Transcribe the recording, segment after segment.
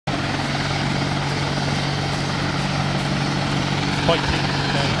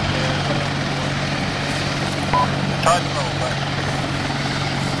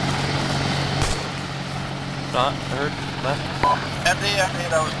not. I heard left. Empty,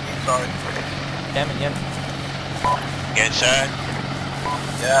 that was me, sorry. Damn it, yep. Get inside.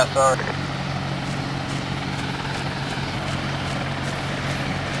 Yeah, sorry.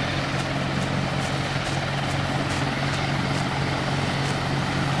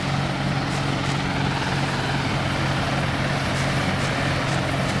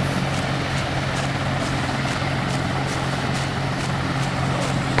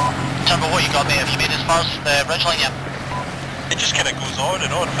 Turbo, what you got, mate? Have you made as far as the ridge line yet? It just kind of goes on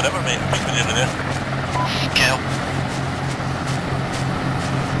and on forever, mate. We've been into there. Kill.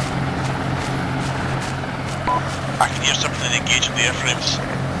 I can hear something engaging the airframes.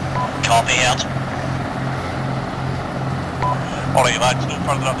 Copy, out. Alright lads, no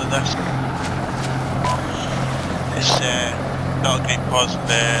further up than this. It's not a great pause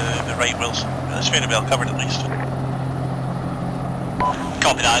the right wheels. It's very well covered at least.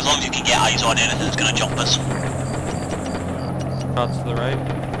 Copy that, as long as you can get eyes on anything that's going to jump us. Not to the right.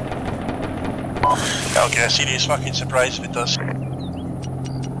 I'll get a serious fucking surprise if it does.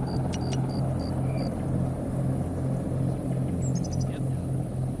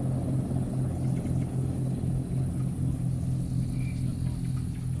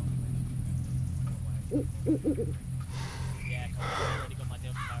 Yeah, I've already got my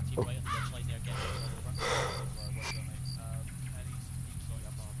Delta Party right on the ridge line there, getting all over.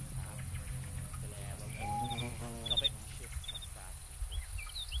 Copy.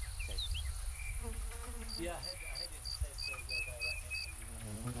 Yeah, I had it instead, so you're right next to you.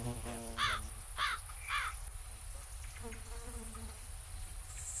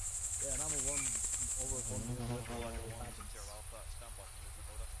 Yeah, and I'm a one over one.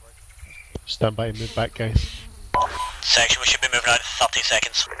 Stand by and move back, guys. Section, we should be moving out in 30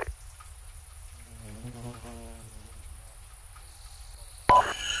 seconds.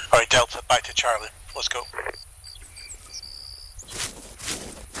 Alright Delta, back to Charlie. Let's go.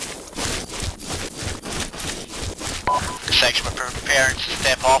 Section, we're preparing to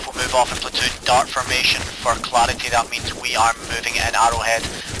step off. We'll move off in platoon dart formation. For clarity, that means we are moving in arrowhead.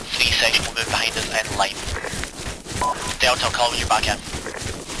 3 section will move behind us in line. Delta, I'll call when you're back in.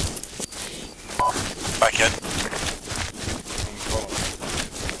 Back in.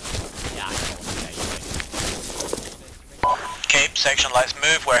 Okay, section, let's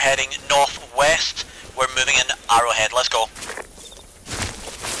move. We're heading northwest. We're moving in arrowhead. Let's go.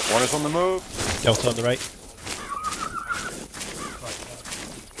 One is on the move. Delta on the right.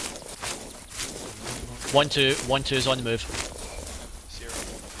 One two is on the move.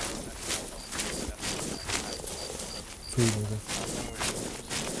 Three moving.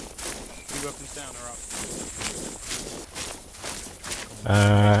 Weapons down or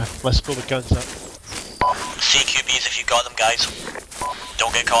up? Let's pull the guns up. CQBs if you got them, guys.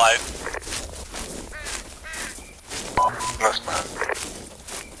 Don't get caught out. Last man.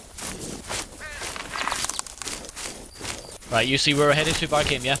 Right, you see where we're headed to,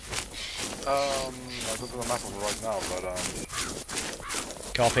 Barcame, yeah? I don't know the map of it right now, but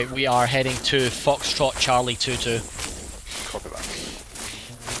Copy, we are heading to Foxtrot Charlie 22. copy that.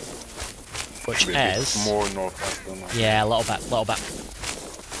 Which Maybe is... more northwest than that. Yeah, a little bit.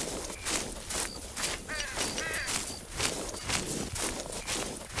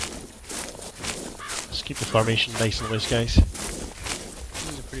 Let's keep the formation nice and loose, guys. This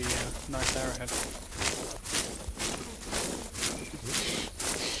is a pretty nice arrowhead.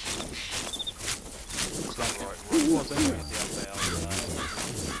 Looks like it was anyway.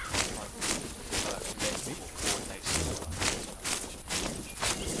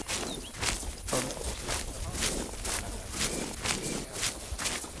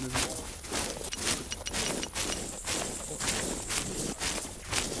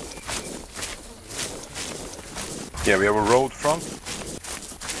 Yeah, we have a road front.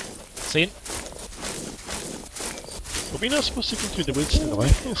 Seen? Are we not supposed to go through the woods to the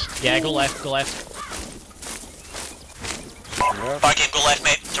left? Yes. Yeah, go left. Barcame, go left,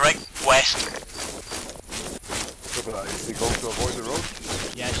 mate. Direct west. Copy that. Is he going to avoid the road?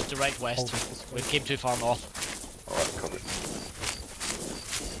 Yeah, just direct west. We came too far north. Alright, copy.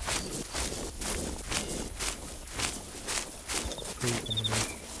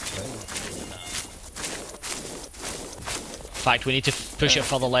 In fact, we need to push it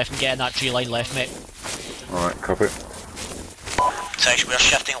further left and get in that tree line left, mate. Alright, copy. Section, we're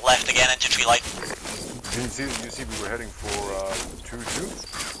shifting left again into tree line. You see we were heading for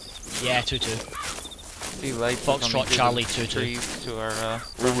 2-2? Yeah, 2-2. See lights Foxtrot coming through Charlie the 2-2. trees to our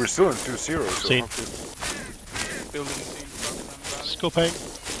We're still in 2-0, so Same. Building scene. Scoping.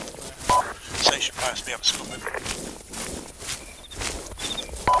 Section pass me up scoping.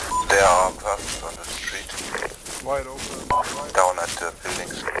 They are on the street. Wide open, right. Down at the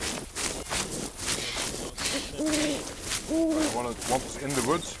buildings. One was in the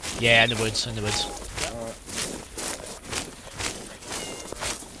woods. Yeah, in the woods, in the woods.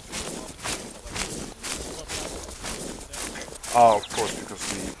 Oh, of course,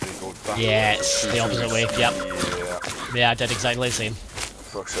 because they go back. Yeah, it's the opposite way, yep. Yeah. Yeah, I did exactly the same.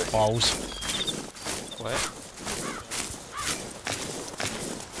 Fuck's sake. Balls. What?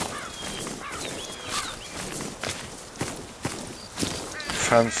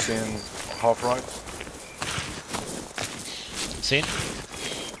 Fence in half right. Seen?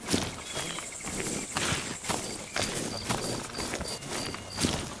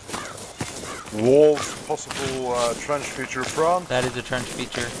 Walls, possible trench feature front. That is a trench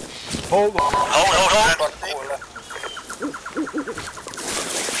feature. Hold on. Hold.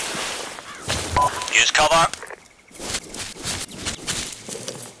 Use cover.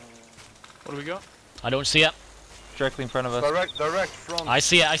 What do we got? I don't see it. Directly in front of us. Direct front. I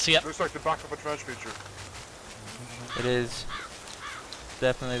see it, I see it. Looks like the back of a trench feature. It is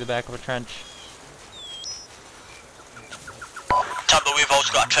definitely the back of a trench. Tumble, we've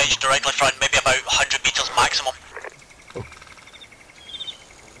also got a trench directly front, maybe about 100 metres maximum.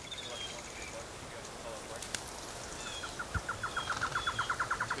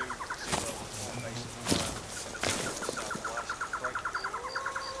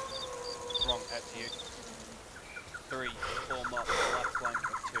 Wrong, out to you. 3, form up, left flank of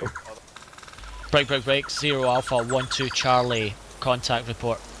 2. Break. 0 Alpha, 1 2 Charlie. Contact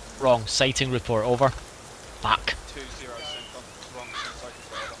report. Wrong. Sighting report. Over. Back. 2-0, Centurion. Wrong, Centurion.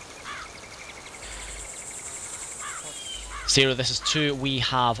 0, this is 2. We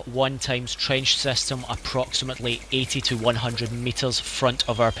have 1 times trench system approximately 80 to 100 metres front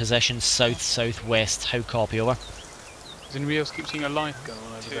of our position, south-southwest. How copy? Over. Does anybody else keep seeing a light going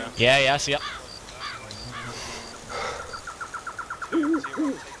on over there? Yeah, I see it. 0, take the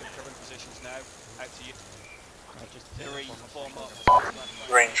current positions now. Out to you. 3, form up.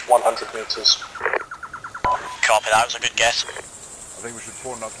 Range 100 meters. Copy, that was a good guess. I think we should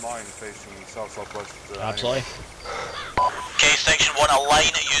form that mine facing south-southwest. Absolutely. Okay, section 1, align,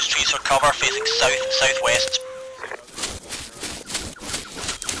 use trees for cover, facing south-southwest.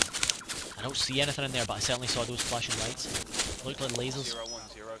 I don't see anything in there, but I certainly saw those flashing lights. Looked like lasers. 0, 1,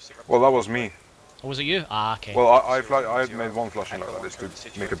 0, 6. Well, that was me. Oh, was it you? Ah, okay. Well, I made one flashing light like this to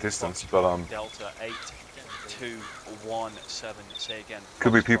make a distance, but Delta 8, 2, 1, 7. Say again.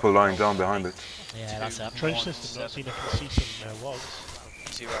 could be people lying down behind it. Yeah, that's it. Trench system, not seen if I can see some logs.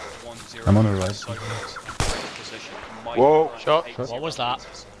 0, 1, 0. I'm on the right. Position. Whoa. Shot. What was that?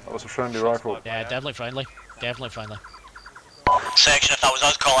 That was a friendly rifle. Yeah, deadly friendly. Definitely friendly. Section, if that was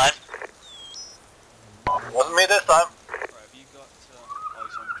us, call in. Wasn't me this time. Right, have you got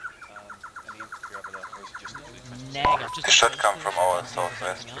eyes on any infantry over there, or is it just Negative. Just It should come from our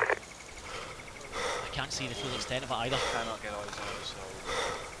southwest. I can't see the full extent of it either. cannot get eyes on, so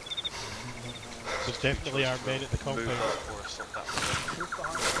There's definitely our men at the move compound. up or stop that.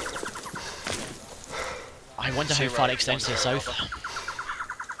 I wonder how far it extends to the south.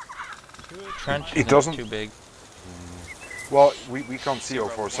 Trench It isn't doesn't- too big. Well, we can't see how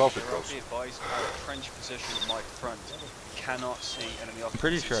far south it goes. Be advised, our trench position at my front cannot see enemy I'm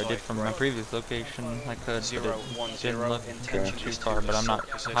pretty sure I did from my previous location. I could, but 0, it 1, didn't 0. look Intention too is to far, but I'm not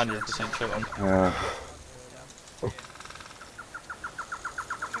assault 100% certain. Yeah.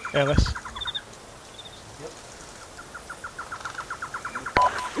 Ellis.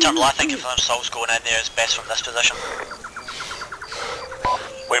 Tumble, I think if an assault's going in there, it's best from this position.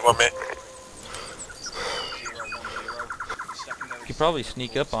 Wait, one minute. 0, 1, 0. Secondary You could probably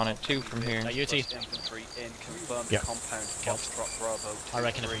sneak up on it too from here. UT. infantry in confirmed Yeah. compound. Killed. Foxtrot Bravo. I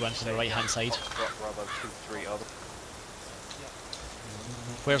reckon if we went from the right hand side. Foxtrot Bravo 2-3 over.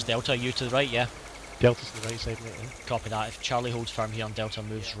 Where's Delta? You to the right, yeah? Delta's to the right side, mate. Copy that. If Charlie holds firm here and Delta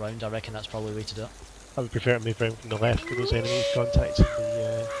moves round, I reckon that's probably the way to do it. I would prefer to move round from the left with those enemy contacts in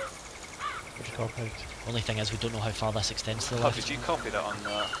the compound. Only thing is, we don't know how far this extends to the Oh, left. did you copy that on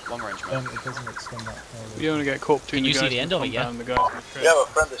long range map? It doesn't extend that far. You only get caught between Can you the see guys the in end of it, yeah? compound and the guys in the We have a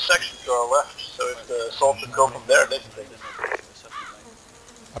friendly section to our left, so if the assault should go from there, they can take it.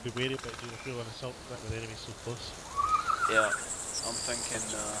 I'd be wary about doing a full-on assault with enemies so close. Yeah, I'm thinking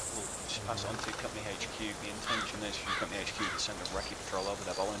we'll just pass it on to Company HQ. The intention is for Company HQ to send a recce patrol over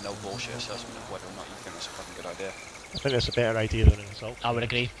there, but I want to know bullshit assessment of whether or not you think that's a fucking good idea. I think that's a better idea than an assault. I would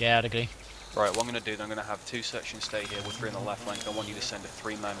agree. Yeah, I'd agree. Right, what I'm going to do is I'm going to have 2 sections stay here with 3 on the left flank. I want you to send a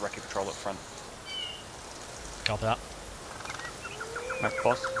 3-man recce patrol up front. Copy that.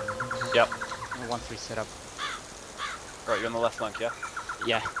 Boss? Yep. Once we set up. Right, you're on the left flank, yeah?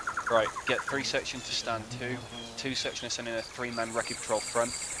 Yeah. Right, get 3 sections to stand 2. 2 sections are sending a 3-man recce patrol front.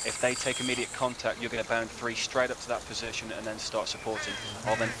 If they take immediate contact, you're going to bound 3 straight up to that position and then start supporting.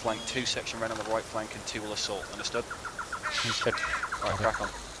 I'll then flank 2 section round on the right flank and 2 will assault. Understood? Understood. Alright, crack on.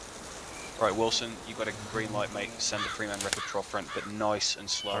 Right, Wilson, you got a green light, mate. Send a 3-man recce patrol front, but nice and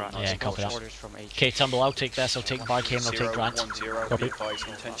slow. Alright, Nice yeah, and copy that. cautious. Okay, Tumble, I'll take this, I'll take Barcane, I'll take Grant. 010, Copy. be advised,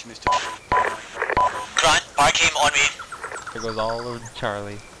 intention is to... Grant, Barcame on me. It goes all over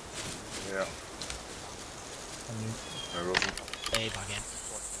Charlie. Yeah. There goes him. Hey, Barcane.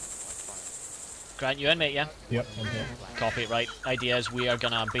 Grant, you in, mate, yeah? Yep, I'm here. Copy, right. Idea is we are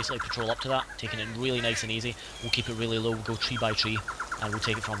gonna basically patrol up to that, taking it really nice and easy. We'll keep it really low, we'll go tree by tree, and we'll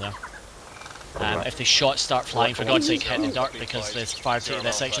take it from there. If the shots start flying, for God's sake, hit the dirt, because the fire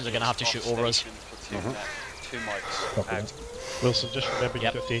sections are gonna have to shoot over us. 2 mics Copy out. that. Wilson, just remember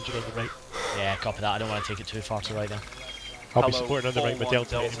Yep. you've got danger on the right. Yeah, copy that. I don't want to take it too far to right there. I'll be Hello, supporting on the right with 4-1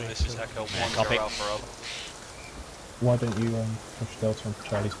 Delta anyway. This is so- Echo Yeah, 10 copy. Alpha over. Why don't you push Delta onto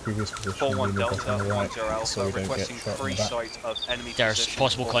Charlie's previous position 4-1 and move Delta, off on the right 10 Alpha, so we don't get requesting shot in free the back? sight of enemy There's position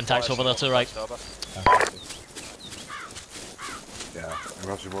possible or contacts fire over there to the right. over. Yeah, and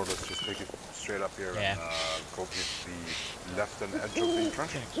Roger Board, let's just take it straight up here Yeah. and go hit the left and edge of the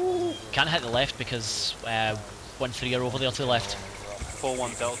trench. Can't hit the left because 1-3 are over there to the left.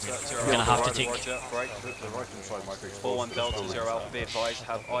 4-1 Delta, 0 We're gonna Alpha, have to right, take- Roger, right. The right hand side might be exposed. 4-1 to Delta, this 0 Alpha, be advised,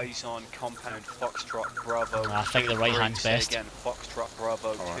 have eyes on compound Foxtrot Bravo. I think the right 3, hand's say best. Again, Foxtrot Bravo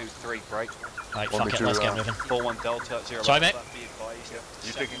Alright. 2-3, break. Right, One fuck it, to, let's get moving. 4-1 Delta, 0 Sorry, Alpha, mate. be advised.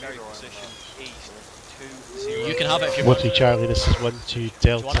 You taking Secondary either or, position east, 2-0. You can have it if you 1 want. 3 Charlie, this is 1 2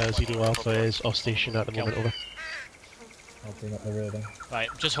 Delta, want it? 0 Alpha is off station at the moment, over. I'll bring up the rear then. Right,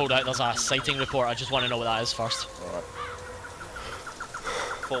 just hold out. There's a sighting report. I just want to know what that is first. Alright.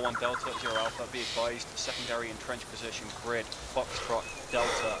 4-1 Delta, 0 Alpha, be advised, secondary and trench position grid, Foxtrot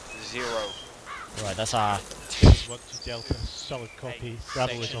Delta 0. Right, that's a 1 2 Delta, solid copy.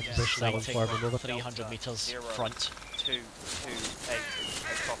 Bravo is on section position, Alan sighting Farman, over. 300 metres 0, front. 2-2-8.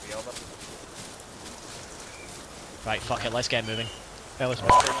 Copy, over. Right, fuck it, let's get moving. Ellis,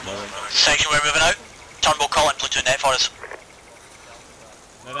 Section, we're moving out. Turnbull calling platoon net for us.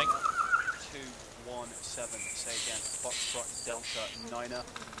 Moving. 217, say again, Foxtrot Delta 9er,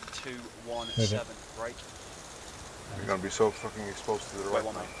 217, break. You're gonna be so fucking exposed to the Wait right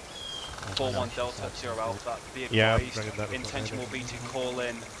one now. minute. 4-1 Delta, 0 Alpha, be Yeah, I'm advised, bringing that intention will be to call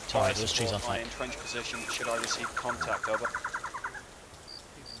in Sorry, fire those trees support are on fine. entrench position should I receive contact, over.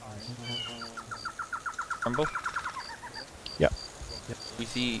 Rumble? Yep. If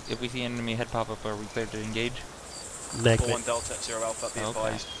we see enemy head pop up, are we clear to engage? neg 4-1 mate. Delta, 0 Alpha, be Okay.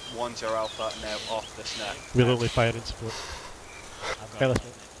 advised, 1-0 Alpha, now off this net. We'll only fire in support. Ellis,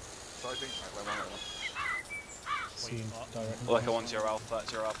 Seen direct. Like a 1-0 Alpha,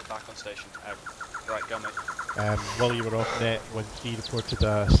 0 Alpha back on station, out. Right, go mate. while you were off net, 1 3 reported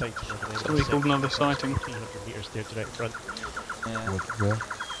a sighting of an enemy. So we called another sighting. 300 metres there direct front. Yeah. Where?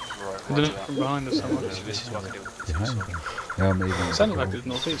 Right, I don't know, from behind us somewhere. So this is what I can do. Yeah, maybe. It sounded like it was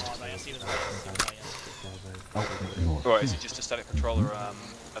northeast. Right, is it just a static patrol or are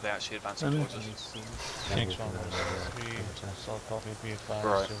they actually advancing towards us?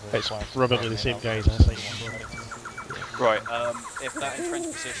 Right. It's probably the same guys, I think. Right, if that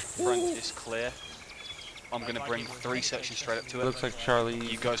entrenched position front is clear, I'm going to bring 3 sections straight up to it. Looks like Charlie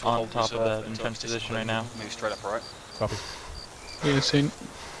You guys will on hold top this of up that until intense it's position right now. Move straight up, alright? Copy. Yeah, seen.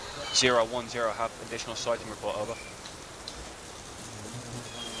 010, have additional sighting report, over.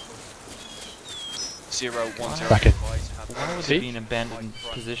 010, Back in. advise, have Why would See? it be an abandoned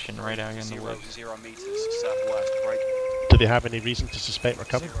position right out here in the woods? 0 meters southwest, break. Do they have any reason to suspect we're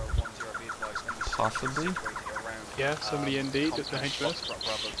coming? 010, be advised, enemy Possibly. situated around, Yeah, somebody indeed at the compound HMS. Foxtrot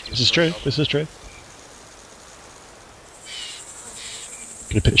Bravo 2, This is true, over. this is true.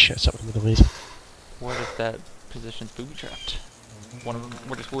 Gonna put the shits up with the laser. What if that position's booby trapped? One of them,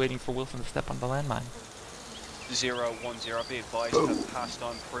 we're just waiting for Wilson to step on the landmine. 010, be advised, have passed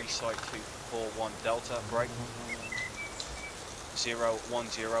on pre-sight to 4-1 Delta, break.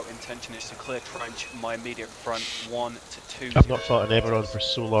 010, intention is to clear trench, my immediate front, 1 to 2. I've not fought an Everon for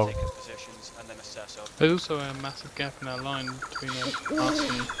so long. Take up positions and then assess over. There's also a massive gap in our line between us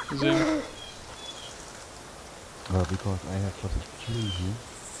and Zoom. Because I have spotted 3 here.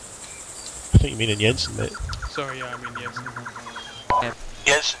 I think you mean in Jensen, mate. Sorry, yeah, I mean, yes.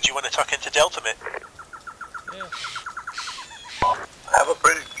 Yes, do you want to tuck into Delta, mate? Yeah. I have a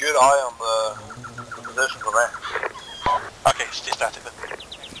pretty good eye on the position for me. Okay, stay static then.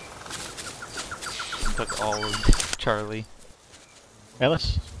 Took all of Charlie.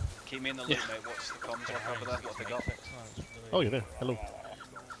 Ellis? Keep me in the loop, mate. What's the comms like over there? What have they got? Oh, you're there. Hello.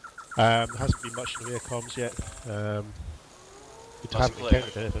 There hasn't been much in the way of comms yet. We That's haven't clear.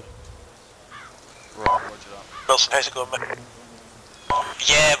 encountered anything. Right, roger that. Wilson, how's it going, mate?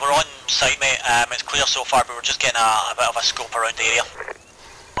 Yeah, we're on site, mate. It's clear so far, but we're just getting a bit of a scope around the area.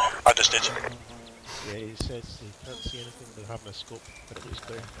 Understood. Yeah, he says he can't see anything, they're having a scope, but it looks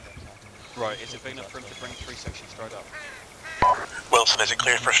clear. Right, is it big enough for him to bring 3 sections straight up? Wilson, is it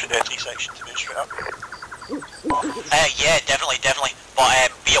clear for 3 section to move straight up? Yeah, definitely.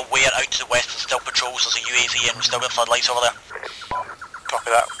 But be aware, out to the west there's still patrols, there's a UAV and we've still got floodlights over there. Copy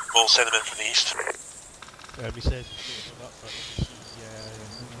that. We'll send them in from the east. He says he's going up, but we can see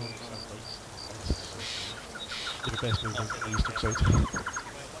controls south-east. They're the best movement from the eastern side.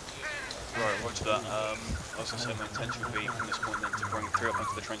 Right, roger that. As I said, my intention would be from this point then to bring 3 up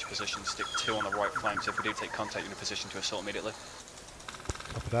into the trench position, stick 2 on the right flank, so if we do take contact, you're in a position to assault immediately.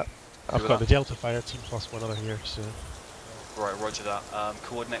 Copy that. I've got the Delta fire team plus 1 other here, so... Right, roger that.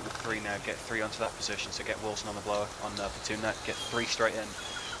 Coordinate with 3 now, get 3 onto that position, so get Wilson on the blower, on platoon net, get 3 straight in.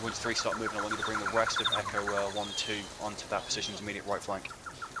 Once 3 start moving, I want you to bring the rest of Echo 1-2 onto that position's immediate right flank.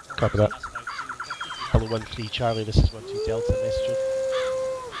 Copy that. Hello 1-3 Charlie, this is 1-2 Delta, messaging.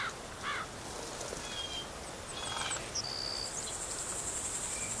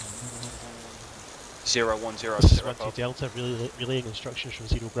 Zero, 1-0. This is 1-2 Delta, relaying instructions from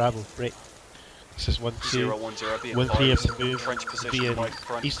 0 Bravo, break. This is 1-2. 0-1-0, be 1-3 have to move trench be position, in right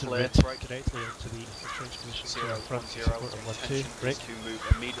front, eastern clear, red right. directly into the trench position 0, in front, 1-0, support on 1-2, break. to move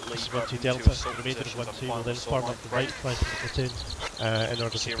immediately This is up 1-2 into Delta, assault remainder of position, 1-2 will then form up the right flank of the platoon in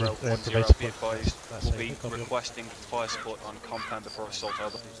order to 0, 1-0, provide be support. advised, That's we'll it, be copy. requesting fire support on compound before assault,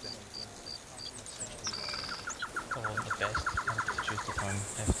 over. The best. I have to choose the time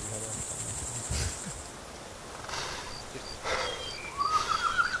after the other.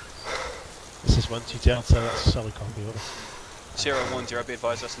 This is 1-2 Delta, that's a solid copy, over. 0-1-0, be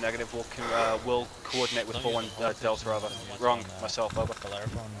advised, that's negative. We'll coordinate with 4-1 Delta, over. Wrong, myself, over.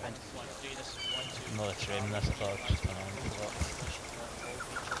 Another train, that's a thought, just an arm for that.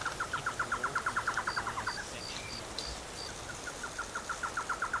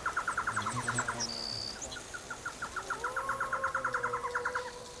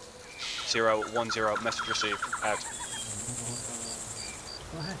 0-1-0, message received, out.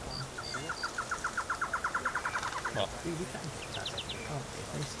 Well.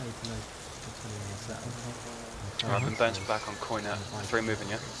 Alright, I've been bouncing back on Coinet. 3 moving,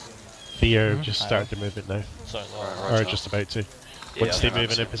 yeah? They are just started to move it now. Sorry, Or just about to. Once they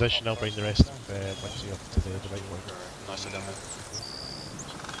move in position, I'll bring the rest of 1-2 up to the right one. Nicely done, mate.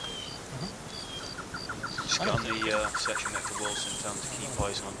 Just get on the section next to Wilson, tell him to keep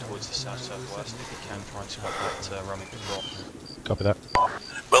eyes on towards the south-southwest if he can try and spot that roaming patrol. Copy that.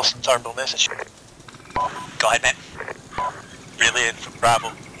 Wilson, turbo message. Go ahead, mate. Relaying from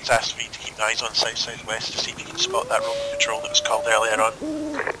Bravo. He's asked me to keep eyes on south-southwest to see if he can spot that roaming patrol that was called earlier on.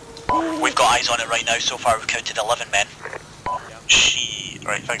 We've got eyes on it right now. So far we've counted 11 men.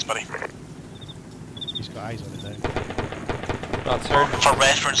 Right, thanks, buddy. He's got eyes on it now. That's heard. For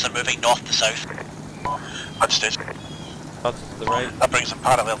reference, they're moving north to south. Understood. That's to the right. That brings them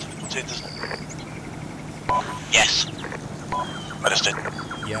parallel to the platoon, doesn't it? Yes. Understood.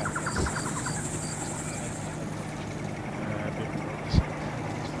 Yeah.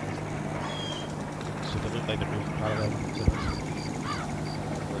 So they look like they're moving parallel to this.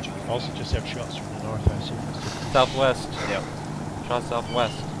 Also just have shots from the north, I assume. Southwest. Yep. Shot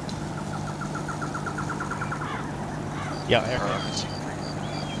southwest. Yeah, aircraft.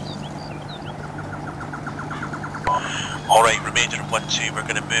 Alright, remainder of 1-2, we're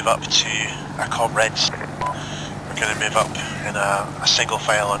going to move up to our comrades. We're going to move up in a single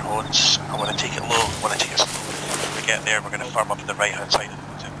file on Hones. I want to take it low, I want to take it slow. When we get there, we're going to firm up on the right hand side of the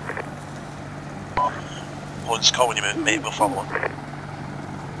platoon. Hones, call when you move, mate, we'll follow.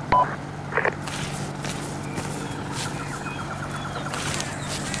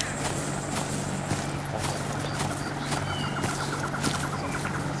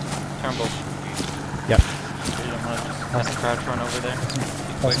 Turnbull. Yep. Nice and crouch run over there.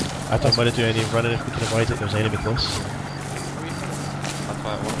 Quick. I don't want to do any running if we can avoid it, there's enemy close. That's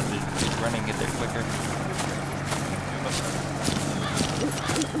why I wanted to keep running, get there quicker.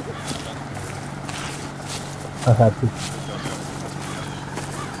 I had to.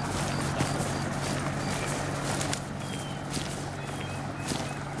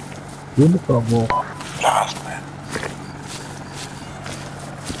 Uniform war.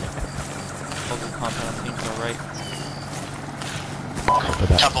 Compound team to the right.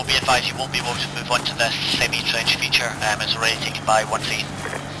 Tumble, be advised you won't be able to move on to the semi-trench feature, it's already taken by 1-3.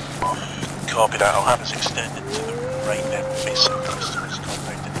 Copy that, I'll have us extended to the right then, face towards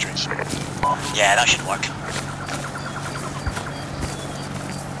compound entries. points. Yeah, that should work.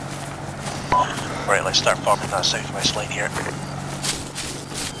 Right, let's start forming that southwest line here.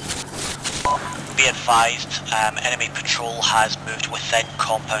 Be advised, enemy patrol has moved within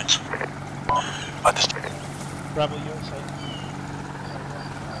compound. Bravo, you inside.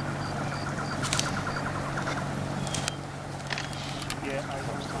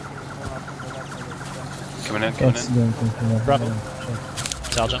 Coming in. Bravo.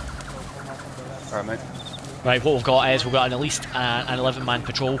 Sergeant. Alright, mate. Right, what we've got is we've got at least an 11-man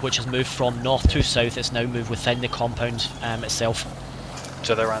patrol which has moved from north to south. It's now moved within the compound itself.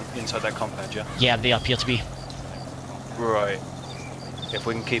 So they're inside that compound, yeah? Yeah, they appear to be. Right. If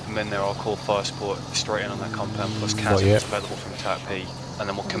we can keep them in there, I'll call fire support straight in on that compound, plus casualties available from TAC P, and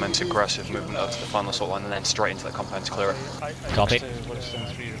then we'll commence aggressive movement up to the final assault line and then straight into that compound to clear it. Copy.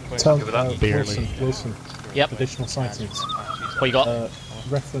 Tell Good with that? Wilson. Yep. Additional sightings. What you got?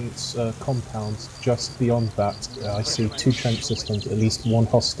 Reference compounds just beyond that. I see 2 trench systems, at least 1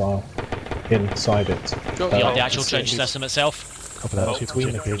 hostile inside it. Beyond the actual trench system itself?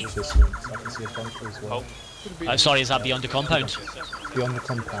 Between the trench systems, I can see a bunker as well. Sorry, is that beyond the compound? Beyond the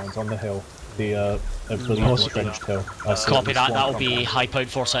compound, on the hill. The trenched hill. Copy that, that'll be high point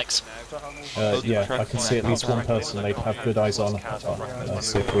 46. Yeah, I can see at least 1 person they'd have good eyes on.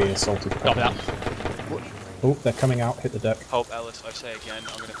 See if we assaulted. Copy that. Oh, they're coming out, hit the deck. Hope Ellis, I say again,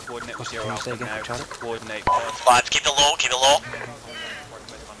 I'm going to coordinate with 0 Alpha now to coordinate. Lads, keep it low, keep it low.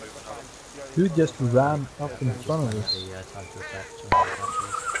 Who just ran up in front of us?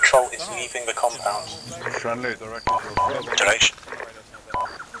 Patrol is leaving the compound. Friendly, directed. Direction.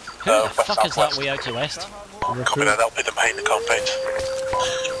 Who the fuck is that way out to west? Copy that, I'll put them behind the compound.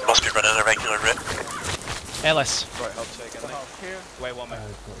 Must be running a regular route. Ellis. Right, I'll say again, mate. Wait 1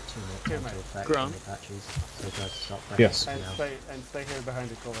 minute. Grant. Yes. And stay here behind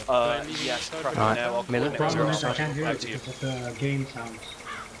the cover. Yes, cracking now, I'll coordinate with 0 Alpha. Out to you. Game sound.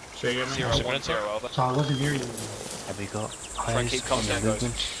 0 1 0 Alpha. So I wasn't hearing you. Have we got Try and keep contact, guys.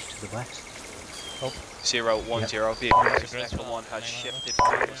 to the west? 0 1 0. Be advised, Vector 1 has shifted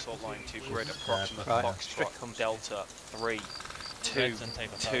from the assault line to grid approximate Foxtrot Delta 3 2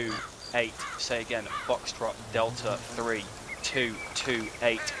 2 8. Say again, Foxtrot Delta 3 2 2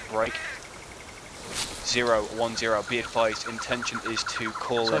 8. Break. 0 1 0. Be advised, intention is to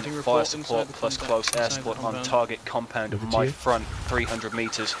call in fire support plus close air support on target compound of my front 300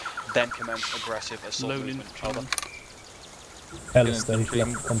 meters. Then commence aggressive assault movement. Over. Ellis, they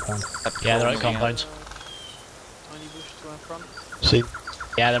left compound. Yeah, they're out of compound. See?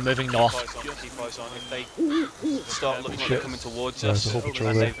 Yeah, they're moving north. Keep eyes on. If they start looking like they're coming towards us, and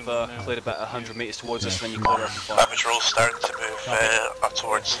they've cleared about 100 meters towards us, then you clear up and fire. That patrol's starting to move up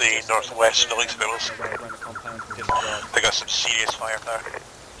towards the northwest buildings. They got some serious firepower.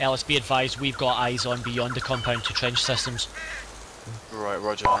 Ellis, be advised, we've got eyes on beyond the compound to trench systems. Right,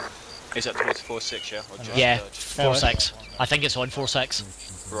 roger. Is that towards 4-6, yeah? Or just, Yeah, 4-6. I think it's on 4-6.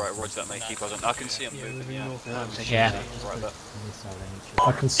 Right, roger that, mate. Keep eyes on. I can see them moving, yeah. Yeah. Right, but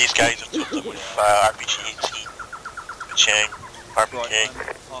I can see. These guys have took them with RPG, the chain, RPG. right,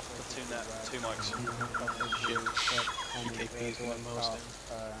 half of the 2 net, 2 mics.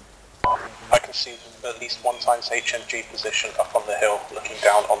 I can see at least 1 times HMG position up on the hill, looking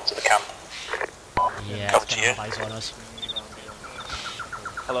down onto the camp. Yeah, Come it's to gonna you. have eyes on us.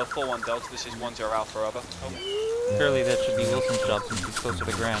 Hello, 4-1 Delta, this is 1-0 Alpha, over. Surely that should be Wilson's job since he's closer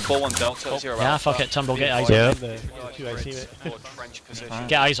to ground. 4-1 Delta, 0 Yeah, Alpha. fuck it, Tumble, get eyes on. Yeah, the 2 I see it.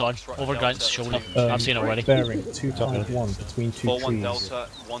 Get eyes on. Over Grant's shoulder. I've seen it already. Bearing 251 between 2 4-1 trees. Delta,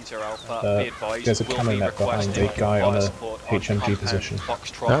 1-0 Alpha, be advised, There's a will camo be net behind requesting a guy on a support on HMG compound position.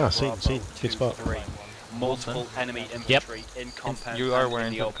 Foxtrot Ah, Bravo seen. Good spot. 2-3. Multiple enemy infantry in compound. You are and aware in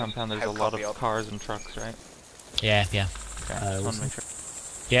in the the open. compound there's How a lot copy of cars and trucks, right? Yeah, yeah. Okay, just wanna make sure.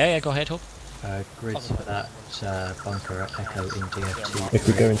 Yeah, go ahead, Hope. Grids for that bunker at Echo India 2. If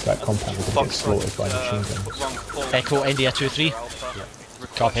we go into that compound, we're going to get slaughtered by machine guns. Echo India 2-3.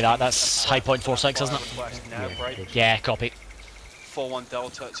 Copy that, that's high point 4-6, isn't it? Yeah, copy. 4-1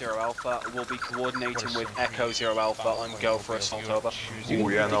 Delta, 0 Alpha, will be coordinating with Echo 0 Alpha on go for assault, over. Oh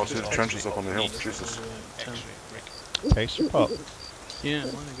yeah, now see the trenches up on the hill. Jesus. Taste your pop. Yeah, mine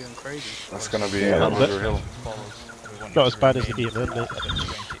are going crazy. That's gonna be Yeah, another hill. Not as bad as the game, isn't it?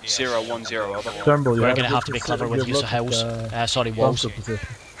 0-1-0, over. Turnbull, We're going to have to be clever with use of hills. Sorry, walls.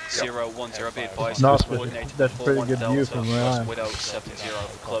 0-1-0, be advised, No, coordinating that's with pretty 4-1 good view Delta from where I plus am. Widow 70,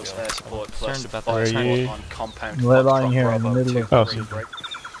 close air support plus Concerned about fire that. support Where are you? on compound We're lying Foxtrot here in the Bravo middle of- 2-3. Oh,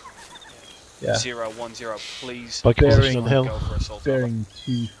 see. Yeah. 010, please. Bucket position on the hill. Go for assault. Bearing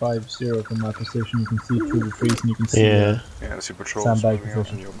 250 from my position, you can see through the trees and you can see Yeah. Yeah, I see patrols sandbag moving out in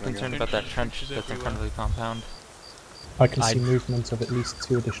position. the open Concerned again. about that trench that's in front of the compound. I can see movement of at least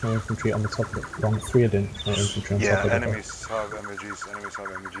 2 additional infantry on the top of it. Wrong, 3 additional infantry on Yeah, top of it. enemies have MGs, enemies have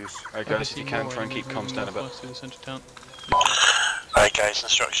MGs. Alright guys, if you can, try and keep comms down a bit. Alright guys,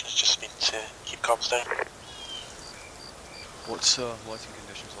 instructions just been to keep comms down. What's lighting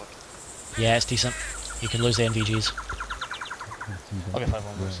conditions like? Yeah, it's decent. You can lose the NVGs. Okay,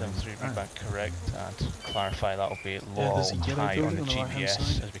 5173, be back correct, and to clarify that'll be low high on the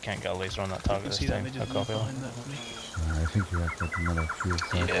GPS, as we can't get a laser on that target this time. I'll copy that. I think you have got another few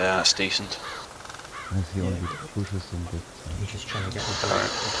cells. Yeah, that's decent. I see only pushes in the... I'm just trying to get the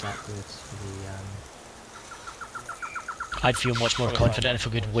bullet backwards for the... I'd feel much more confident if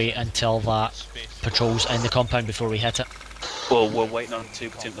we could wait until that patrol's in the compound before we hit it. Well, we're waiting on 2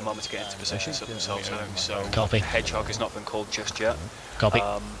 platoon at the moment to get into position, set themselves home, so Copy. Hedgehog has not been called just yet. Copy.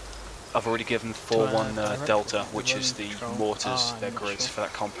 I've already given 4-1 Delta, which is the mortars, their grids for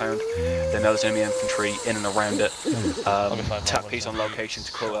that compound. They know there's enemy infantry in and around it. Tap P's on location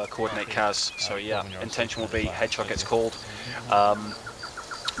to coordinate Kaz, so yeah, intention will be Hedgehog gets called.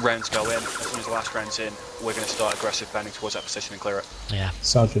 Rounds go in, as soon as the last round's in, we're going to start aggressive banding towards that position and clear it. Yeah.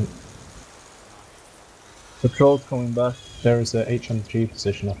 Sergeant, Patrol's coming back. there is a HMG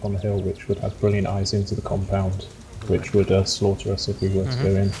position up on the hill which would have brilliant eyes into the compound, which would slaughter us if we were to go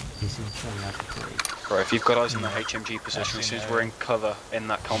in. Right, if you've got eyes on the HMG position, as soon as we're in cover in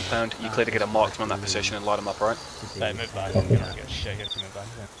that compound, you clearly get a marksman on that position and light them up, right? Move back. Copy. Get shit, get to move back.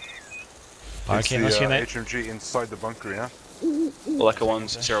 It's Okay, let's the hear mate. HMG inside the bunker, yeah? Well, Echo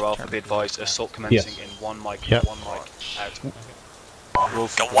 1's 0 Alpha, be advised, assault commencing in 1 mic, Yep. 1 mic, out.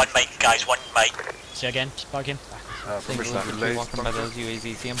 Got one mic, guys, one mic. Say again, Sparkin. Permission to Infantry lay walking by those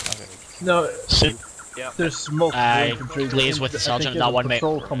UAZs, see 'em? No, Yeah. there's multiple infantry. Blaze with the sergeant and that one mate.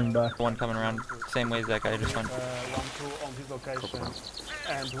 Patrol coming back. One coming around, same way as that guy just went.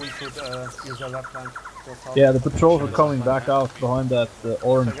 Yeah, the patrols are coming back out behind that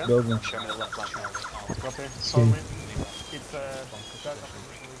orange building. Show me the left flank.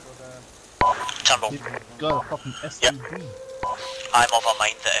 Turnbull, Got a fucking SUV. I'm of a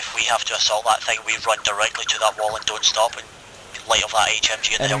mind that if we have to assault that thing, we run directly to that wall and don't stop and light off that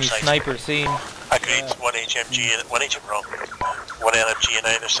HMG on the Enemy hillside. sniper seen. Agreed, one HMG, one LMG on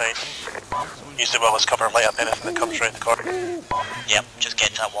either side. Use the wall as cover, light up anything that comes around the corner. Yep, just get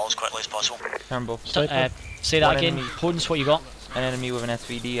to that wall as quickly as possible. Turnbull. Say that One again. enemy. Hodens, what you got? An enemy with an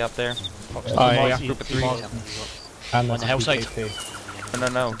SVD up there. yeah. Group of 3. And On the hillside.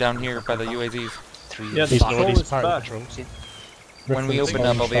 No, down here by the UAZs. Yeah, the These patrol Nordies is part of back. the patrols. When we Reference open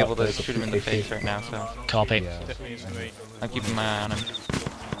up, I'll be shot, able to there's a shoot him in the PKK. face right now, so Copy. I'm keeping my eye on him.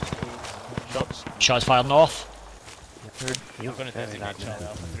 Shots fired north. You're going to detonate channel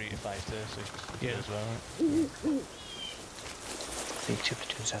Alpha 3 to 5 too, so you can as well, right? I think 2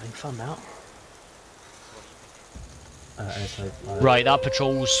 platoons having fun now. Right, that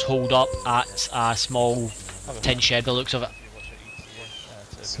patrol's holed up at a small tin shed by the looks of it.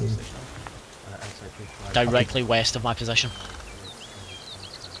 Directly west of my position.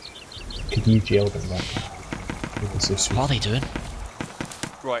 Could you jail them that? What are they doing?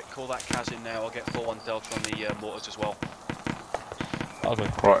 Right, call that Kaz in now, I'll get 4-1 Delta on the mortars as well. I'll go.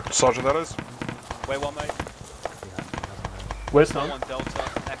 Right, Sergeant that is. Way 1 mate. Where's 4-1 Delta,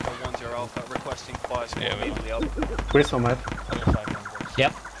 Echo 10 Alpha, requesting fire support Yeah, immediately up. Where's mate? I'll go 5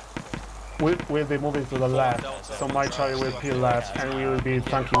 Yep. We'll be moving to the left, so my charlie will peel left, and we will be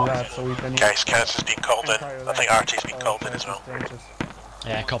flanking left, so we can... Guys, Kaz has been called in. I think RT's been called in as well.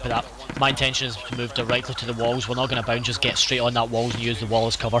 Yeah, copy that. My intention is to move directly to the walls. We're not going to bound, just get straight on that walls and use the wall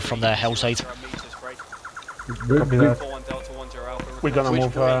as cover from the hillside. We're gonna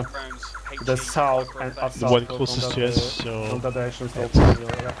move to the south and up The one closest to us, so... from that direction, so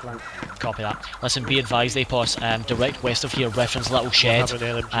Copy that. Listen, be advised, APOS, direct west of here, reference little shed. Have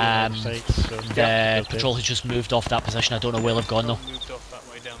an LMG on site, so The patrol has just moved off that position. I don't know where they've gone though. Moved off that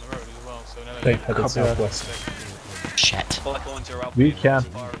way down the road as well, so now They've headed southwest. Shit. we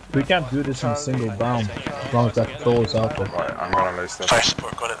can't do this in a single bound, as long as that patrol is out there. Right, I'm gonna lace that. Fire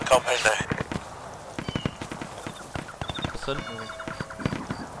support going in the compound now.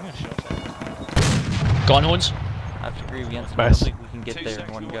 Gone, Horns. I have to agree with Jens. I don't Nice. think we can get there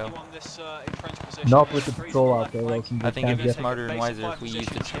in one go. Not with the patrol out there, Wilson. I think can't it'd be get... smarter and wiser if we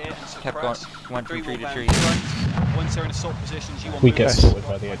used it, kept going, went from tree to tree. Once they're in assault positions, you want We to get move sorted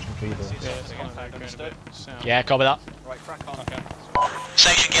by the HMG though. understood? Yeah, copy that. Right, crack on.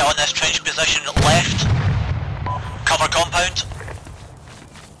 Section, get on this trench position left. Cover compound.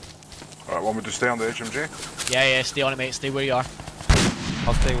 Alright, want me to stay on the HMG? Yeah, stay on it, mate. Stay where you are.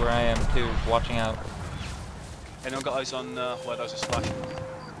 I'll stay where I am too, watching out. Anyone got eyes on where those are splashed?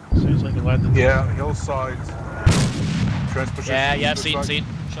 Seems like a lad. Yeah, hillside. Trench position. Yeah, I've seen.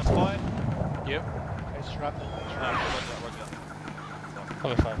 Shots fired? Yep. It's trapped. Roger.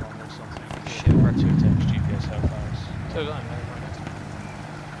 Probably 5 on or something. Shit, we're 2 times GPS hellfires. So done.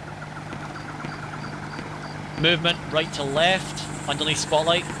 Movement right to left, underneath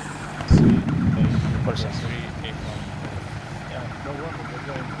spotlight. What is that? 3, 8,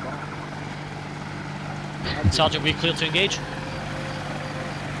 1. Sergeant, we clear to engage.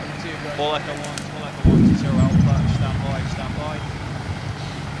 All Echo 1 to 0 Alpha, stand by.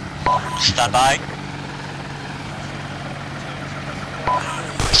 Stand by.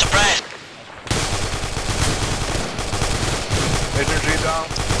 Suppress. HMG down.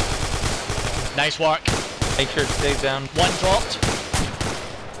 Nice work. Make sure it stays down. One dropped.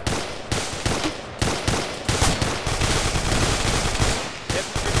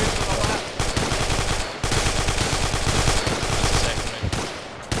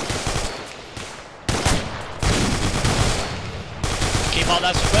 Keep on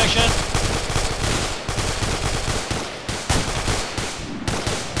that suppression.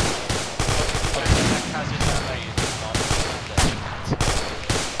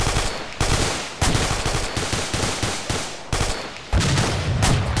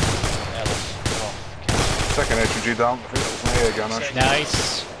 Second HMG down. I think that was an AA gun actually.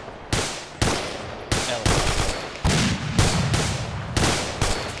 Nice.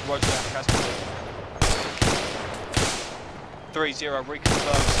 Roger, Casper. 3-0,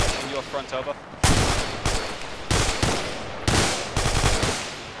 reconfirm section, your front over.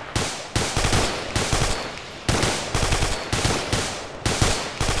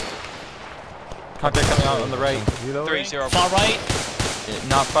 Contact coming out on the right. 3-0. Far right.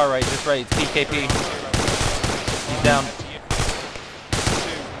 Not far right, just right. It's PKP. He's down. 2,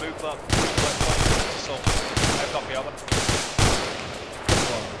 move up, assault. No copy, over.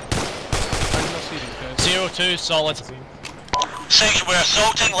 0-2, solid. Section, we're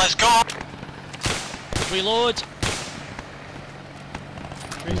assaulting, let's go. Reload.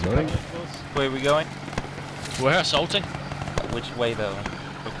 Where are we going? We're assaulting. Which way though?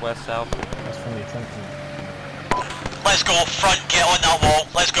 Like west, south? That's from the attention. Let's go, front, get on that wall,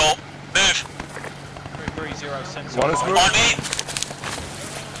 let's go. Move. 3-0, Centurion. One is moving. On me.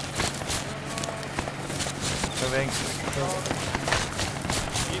 Moving.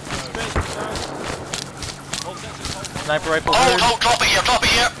 Sniper rifle heard. Hold, drop it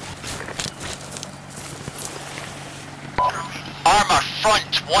here. Armour,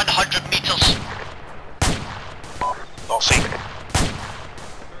 front, 100 meters. Not seen.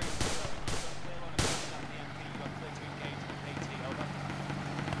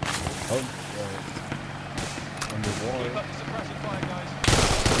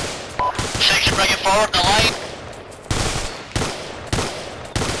 Section, bring it forward, the line.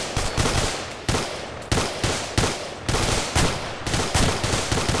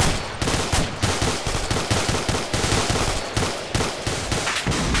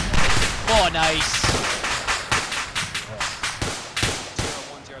 Oh, nice.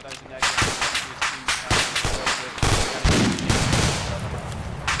 0-1-0, those are negative.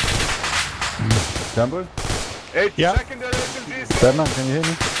 Jumbo? Yeah. Secondary HMG. Batman, can you hear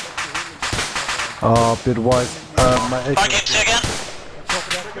me? Bit wide. My Back in second.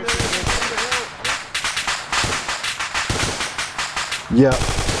 Yeah.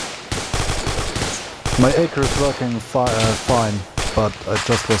 My acre is working fine, but I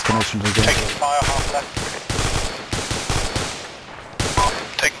just lost connection again. Taking fire, half left.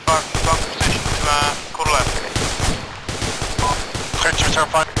 Taking fire from the front position to quarter left. Clear to return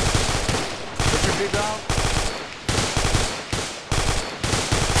fire. HMG down.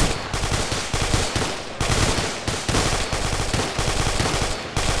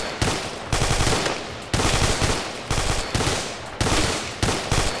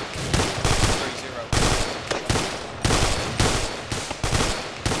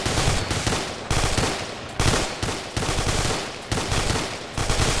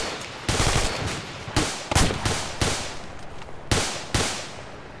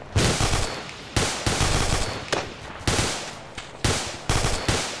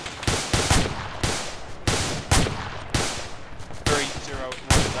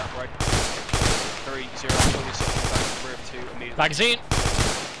 Magazine.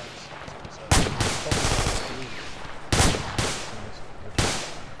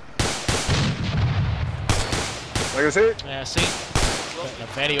 Legacy. Yeah, see. They're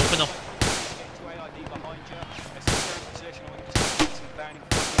very open though.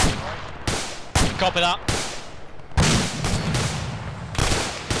 Copy that.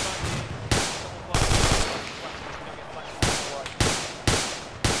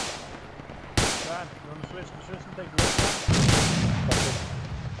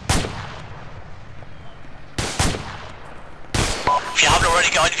 If you haven't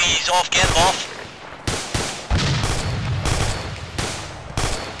already got NVs off, get them off.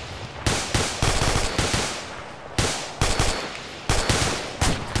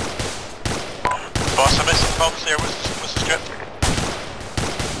 Boss, I missed some comms there. What's the script?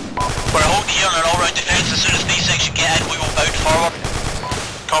 We're holding here on an all-round defence. As soon as B section get in, we will bound forward.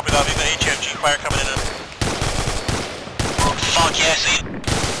 Copy that, we've got HMG fire coming in. Fuck yes, Ian.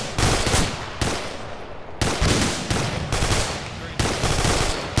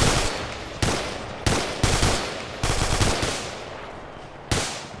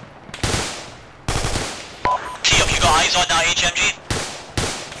 T up, you got eyes on that HMG?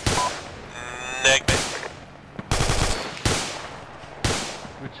 Neg me.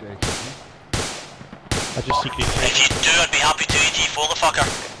 Which HMG? I just secret If you do, I'd be happy to AT4 the fucker.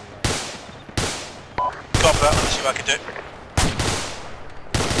 Copy that, let's see what I can do.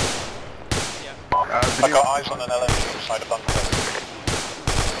 I got eyes on an LMG inside a bunker.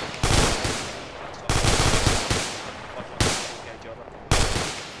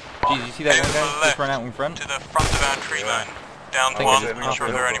 Jeez, you see that one guy just run out in front? To the front of our tree line. Down one, not sure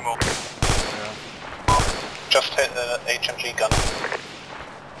if there are any more. Just hit the HMG gun.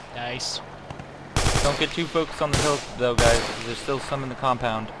 Nice. Don't get too focused on the hill though, guys, because there's still some in the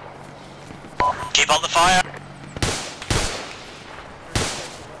compound. Keep on the fire.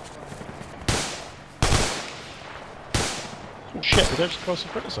 Oh shit, did I just cross in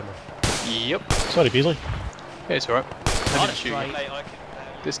front of someone? Yep. Sorry, Beasley. Yeah, it's alright. I didn't shoot you. Right.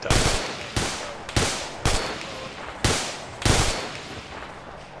 This time.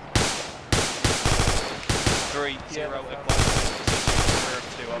 Three, zero,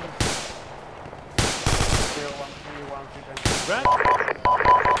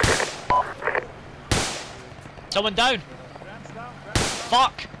 Someone down.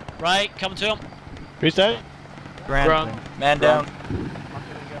 Fuck. Right, coming to him. Who's down? Grant. Man down.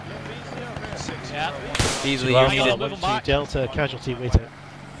 Yeah. Beasley, Well, you're move needed. him back. Delta casualty waiting.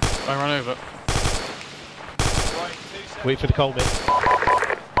 I run over. Wait for the call, mate.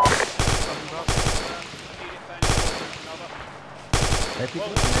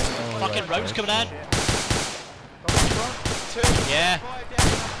 Fucking rounds coming in. Yeah.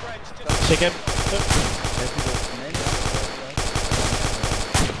 Take him.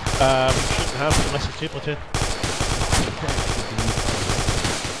 Shouldn't have unless it's 2 platoon.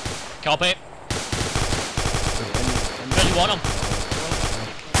 Copy. Really want him.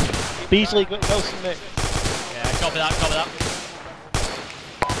 Beasley, got Wilson, mate. Yeah, copy that, copy that.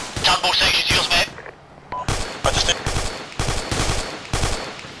 Tugboat section's yours, mate. I just did.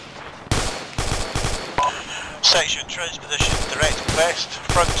 Section trench position, direct west,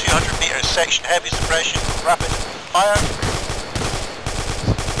 front 200 metres, section heavy suppression, rapid fire.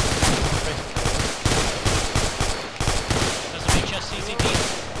 Does it reach us, CCP?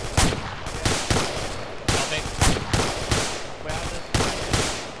 Copy.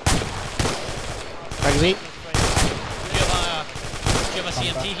 Magazine. Do you have a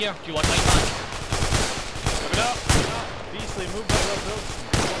CMT here? Do you want mine back? Look it up. Beasley, move that little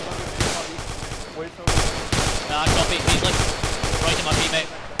Wait for Copy, Beasley. Right in my feet, mate.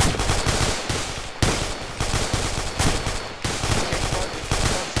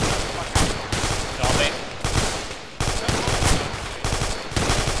 Copy.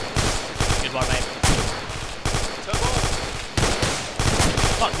 Good work, mate.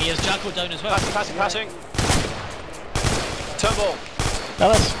 Fuck me, is Jacko down as well? Passing. Turnbull.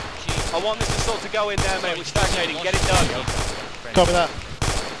 Dallas. I want this assault to go in there, mate. We're stagnating. Get it done. Copy that.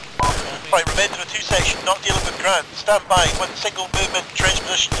 Right, remain to a 2 section, not dealing with Grant. Stand by, one single movement, trench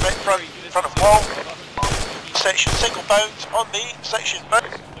position, direct front of wall. Section single bound on me, section bound.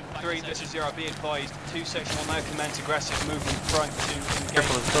 3, this is 0, be advised. 2 section will now commence aggressive movement front to engage.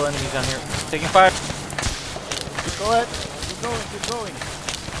 Careful, there's still enemies down here. Taking fire. Go ahead. Keep going.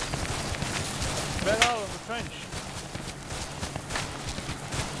 Spread out of the trench.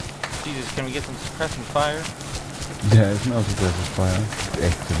 Jesus, can we get some suppressing fire? Yeah, it's not suppressive fire.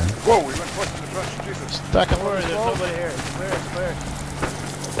 Excellent. Whoa, we went twice in the trench, Jesus. Stack up. Don't worry, there's nobody here. It's clear.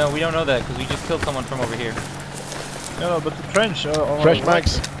 No, we don't know that because we just killed someone from over here. No, but the trench. Fresh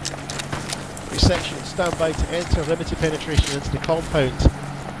mags. Each section, stand by to enter limited penetration into the compound.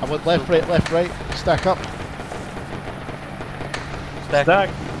 I want left, right. Stack up. Stack.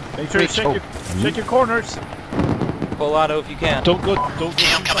 Make sure you check your corners. Full auto if you can. Don't go.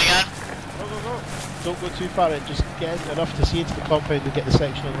 I'm coming in. Go. Don't go too far in, just get enough to see into the compound and get the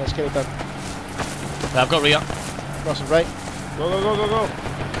section and let's get it done. I've got rear. Crossing right. Go, go, go, go, go.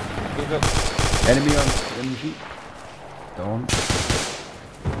 Go, go. Enemy on MG. Down.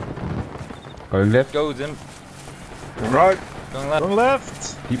 Going left. Go, Zim. Right. Going left. Going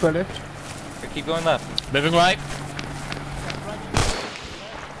left. Deeper left. Keep going left. Moving right.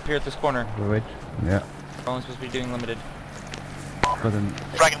 Here at this corner. Wait. Yeah. We're only supposed to be doing limited. Got an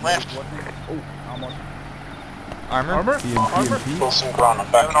Dragging left. Oh, armor. Armor? Armor? Armor? Wilson Grant,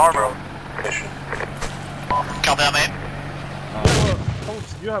 I'm back in your position. Copy that, mate.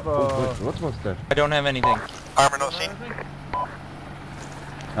 You have a... What was that? I don't have anything. Armor not seen.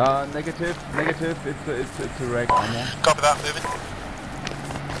 Negative. Negative. It's a rag armor. Copy that, moving.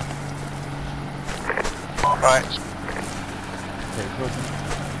 Right. Okay, closing.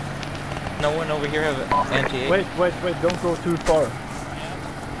 No one over here have anti-8. Wait, don't go too far.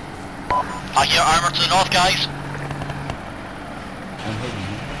 I hear armor to the north, guys. I'm holding you.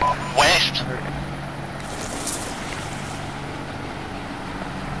 West.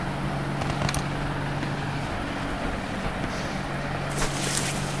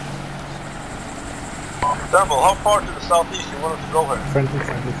 Turnbull, how far to the southeast you want us to go here? Friendly.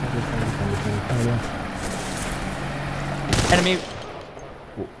 Enemy.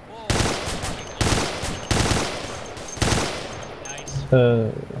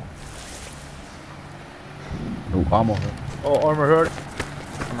 Oh, armor hurt. Oh, armor hurt.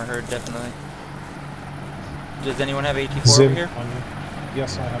 Armor hurt, definitely. Does anyone have AT4 Zim over here? on you.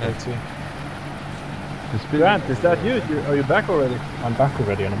 Yes, I have AT. Grant, is that you? Are you back already? I'm back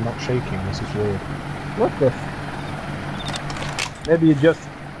already and I'm not shaking. This is weird. What the? Maybe you just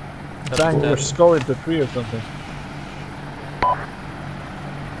banged your skull into a tree or something.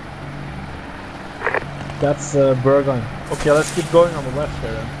 That's Burgoyne. Okay, let's keep going on the left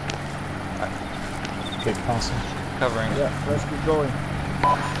here then. Big passing. Covering. Yeah, let's keep going.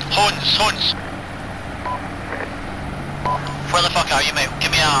 Huns. Where the fuck are you, mate?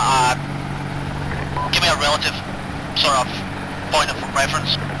 Give me a relative sort of point of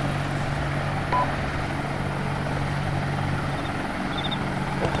reference.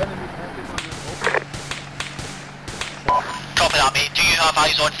 Copy that, mate. Do you have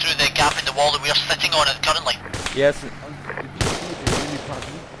eyes on through the gap in the wall that we are sitting on it currently? Yes.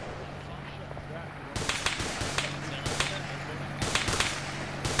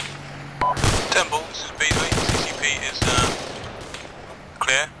 Temple, this is Beasley. CCP is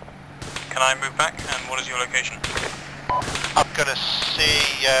clear. Can I move back? And what is your location? I'm gonna say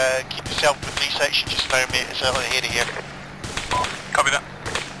keep yourself with me section just now, mate. It's out ahead of here. Copy that.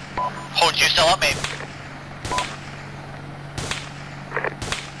 Hold you still up, mate?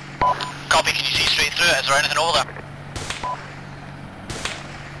 Copy, can you see straight through it? Is there anything over there?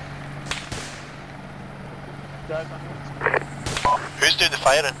 Who's doing the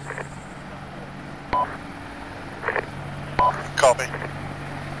firing? Copy.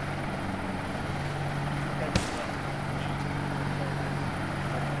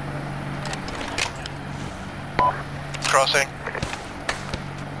 Crossing.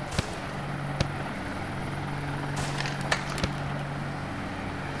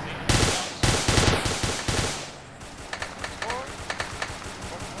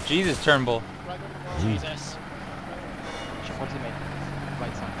 Jesus, Turnbull. Jesus.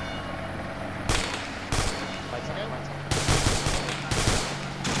 Right side.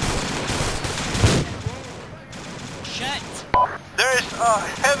 Shit! There is a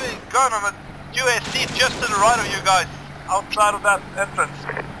heavy gun on a USC just to the right of you guys, outside of that entrance.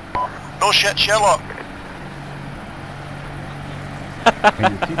 No shit, Sherlock.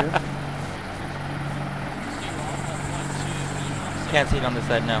 Can you see that? Can't see it on this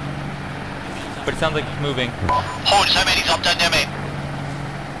side now. But it sounds like it's moving. Horns, how many's up down there, mate?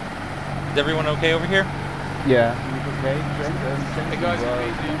 Is everyone okay over here? Yeah. Okay. The guys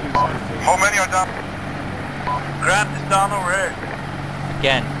How many are down? Grant is down over here.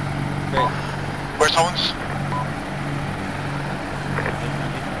 Again. Great. Where's Horns?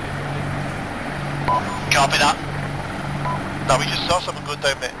 Copy that. No, we just saw someone go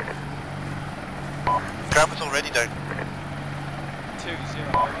down, mate. Grant was already down. 2-0.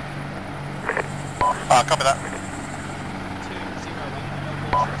 Ah, copy that.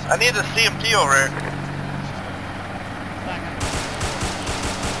 I need a CMT over here.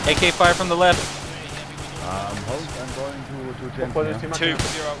 AK fire from the left. Hold. I'm going to 10.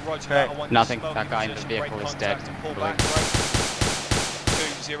 2-0, roger that. I want Nothing. you to That guy in smoke the vehicle break is dead. contact and pull Believe. back, right?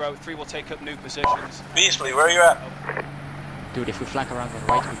 2-0, 3 will take up new positions. Beasley, where are you at? Dude, if we flank around on the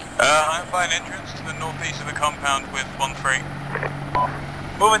right, we can... I'm by an entrance to the northeast of the compound with 1-3.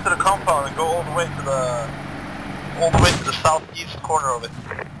 move into the compound and go all the way to the southeast corner of it.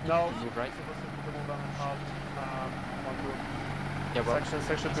 No. Move right. Yeah, well.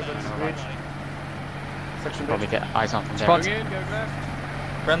 Section 2 is bridge. Section Probably get eyes on from there. Spots. Go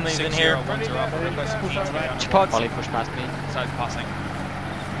left. Friendlies in here. Ollie push past me. Side passing.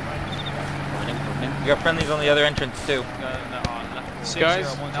 You got friendlies on the other entrance too.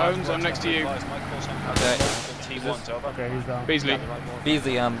 Guys, Tones, I'm next to you. Okay. Okay, he's down. Beasley.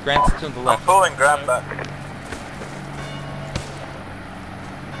 Beasley, Grant's to the I'm left. pulling Grant back.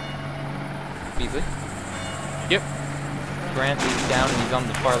 Beasley? Yep. Grant, he's down and he's on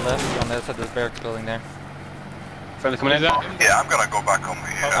the far left, on the other side of this barracks building there. Friendly coming in. Yeah, I'm gonna go back over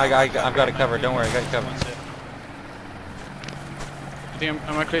here. I've got it covered, don't worry, I got it covered.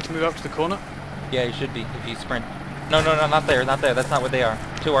 Am I clear to move up to the corner? Yeah, you should be, if you sprint. No, not there, that's not where they are.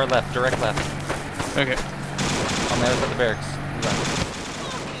 To our left, direct left. Okay. On the other side of the barracks.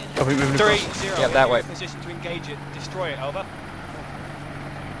 Are we moving across? 3-0. Yeah, that way. Position to engage it. Destroy it, over.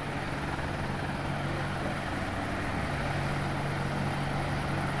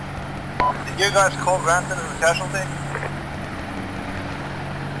 Did you guys call Granton as a casualty?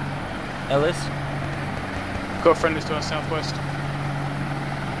 Ellis? Got friendlies to our southwest.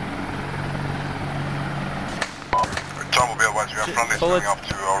 Tom will be advised, we have friendlies coming up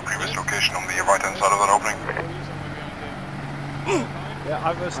to our previous location on the right hand side of that opening. Yeah,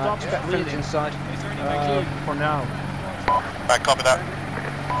 I've stopped friendlies inside. For now. Right, copy that.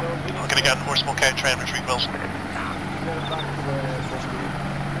 We're gonna get more smoke out, try and retreat Wilson.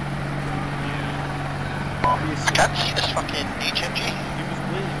 I can't see this fucking HMG.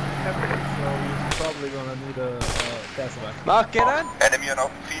 So he's probably gonna need a caseback. Mark in. Enemy on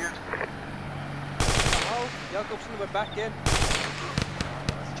open field. Oh, Jakobsen, we're back in.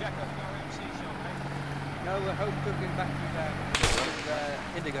 Check up your MC shot, mate. No, we're home cooking back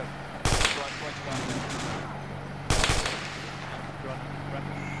with Indigo.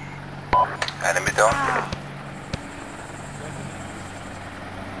 Enemy down.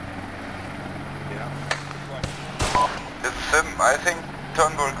 This is Sim. I think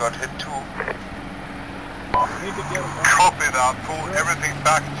Turnbull got hit too. Copy that. Pull everything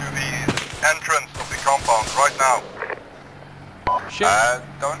back to the entrance of the compound right now.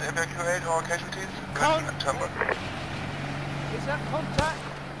 Don't evacuate our casualties. Good, Turnbull. Is that contact?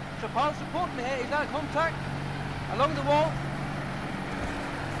 Support me here. Is that contact? Along the wall.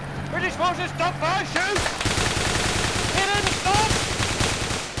 British forces, stop fire, shoot! Hit him, stop!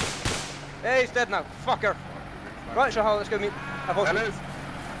 Hey, he's dead now, fucker. Right, Shahal, let's go meet a hospital.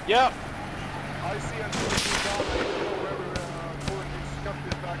 Yeah. I see a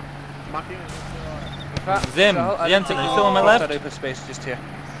wherever Zim, Jensen, are you still on my left? That open space just here.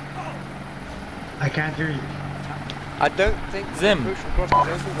 I can't hear you. I don't think Zim. push across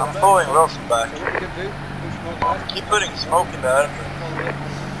the zone. I'm pulling Wilson back. So what we can do, push northwest. Keep putting smoke in there.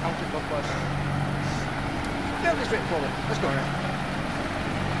 Counter-clockwise. Fairly straightforward. Let's go around.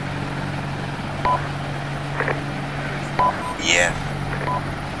 Yes.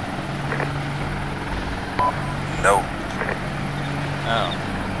 No. Oh.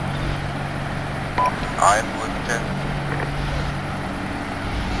 I'm with 10.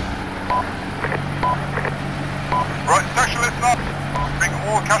 Right, section, listen up. Bring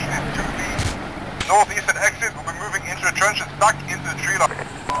all casualties to the northeastern exit. We'll be moving into the trenches back into the tree line.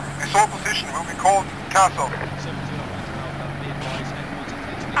 The sole position will be called Castle.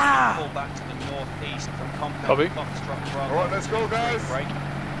 Pull back to the northeast from compound. Copy. Alright, let's go, guys.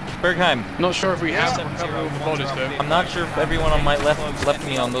 Bergheim. Not sure if we have cover all the bodies though. I'm not sure if everyone on my left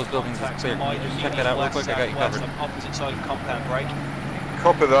me on those buildings is clear. Can you just check that out real quick? I got you covered. Opposite side of compound break.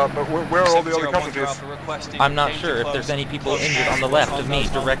 Copy that, but where are all the other casualties? I'm not sure if there's any people injured on the left of me,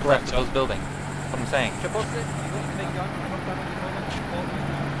 direct left of those buildings. That's what I'm saying.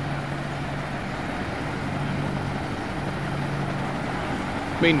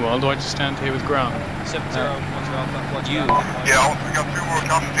 Meanwhile, do I just stand here with Grant? 7-0, 1-0 Alpha, You. Yeah, also we got 2 more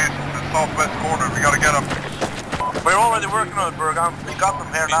casualties from the southwest corner. We gotta get them. We're already working on it, Bergan. We got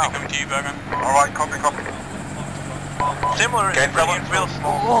them here now. Coming to you, Bergan. Alright, copy. Similar is bringing real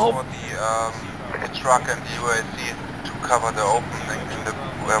smoke. For the truck and the UAC to cover the opening in the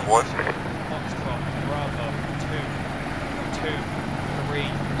wall. Bravo, 2, 3,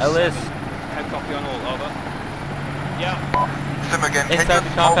 Ellis. head copy on all, over. Yeah. Sim again, Inside the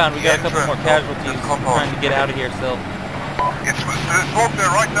compound, we got a couple more casualties trying to get out of here still. It's smoke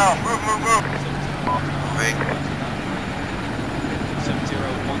there right now. Move. Moving. 7-0,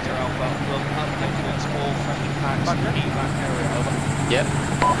 1-0 Alpha, we'll update you once all friendly packs evac area, over. Yep.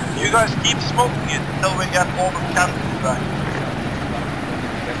 You guys keep smoking it until we get all the casualties back.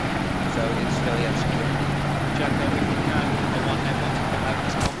 yes. Jack, if we can, I want everyone to come out of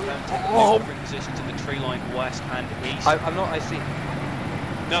this compound, take up covering positions in the tree line west and east. I'm not, I see.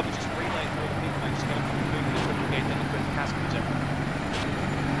 No, but just relay all the people just going to move the triple gate, then the quick cast comes in.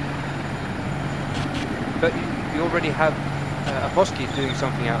 But you already have Aposky doing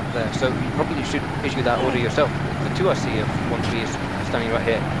something out there, so you probably should issue that order yourself. The 2 I see of 1-3 is standing right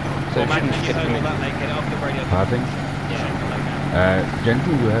here. So Well, man, shouldn't can you get heard all me. that, mate? Get it off the radio. Passing. Yeah.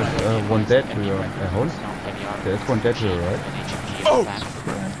 Gentle, you have one dead to your host. There's one dead to your right. Oh!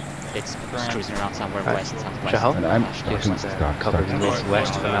 It's cruising around somewhere west, southwest. Shahal? And I'm Just covered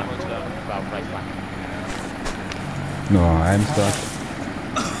northwest for now. Right flank. No, I'm stuck.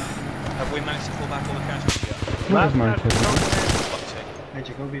 Have we managed to pull back all the casualties yet? Where's my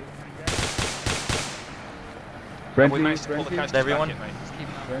Major, go beat. Have we managed to pull the casualties everyone? back yet,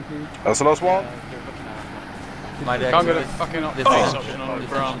 mate? That's the last one. My deck. Can't get a fucking this option on the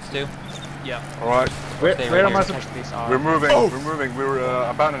ground. too. Yeah. Alright. Where am I? We're moving. We're moving. We're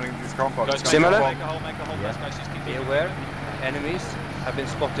abandoning these compounds. Guys, Similar? make a hole, guys, just keep Be it. aware, enemies have been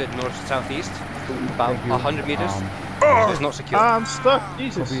spotted north-southeast, about 100 meters. It's not secure. I'm stuck.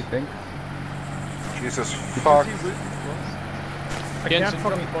 Jesus. What do you think? Jesus. Fuck. I can't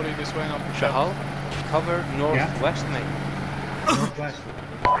fucking follow this way up. Shahal, cover northwest, mate. Northwest.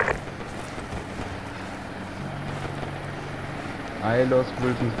 I lost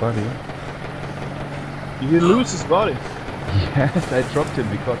Wilson's body. You lose his body. Yes, I dropped him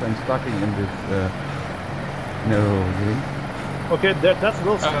because I'm stuck in this narrow ring. Okay, that's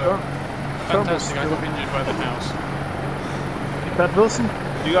Wilson. Fantastic, I got injured by the house. Is that Wilson?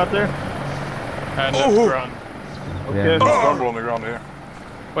 You got there? And no ground. Okay. Stumble on the ground here.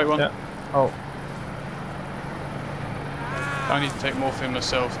 Wait, one. Yeah. Oh. I need to take morphine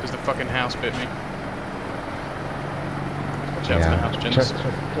myself because the fucking house bit me. Watch out for the house, gents. Check.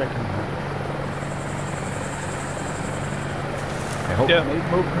 I hope. Yeah,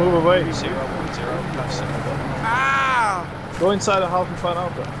 move away. 010, left signal. Go inside the house and find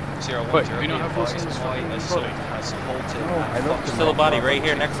out that. 010, Wait, do you not have advised Wilson's my fucking assault body? has halted. No, I looked Still a body right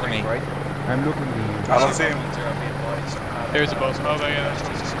here next to me. I'm looking at you. I don't see him. Here's a boss. Oh, there, yeah,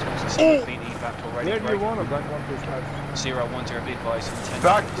 that's Where do you want to back up this house? 010, be advised.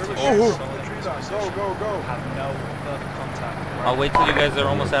 Back. Go. Go. Have no further contact. I'll wait till you guys are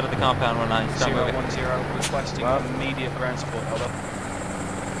almost out of the compound when I start moving. 010, requesting immediate ground support.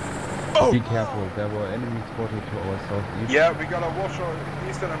 Over. Be careful, there were enemies spotted to our southeast. Yeah, we gotta watch our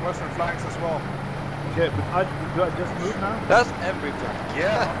eastern and western flanks as well. Okay, but do I just move now? That's everywhere.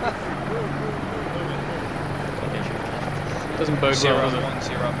 Yeah. doesn't bode well, does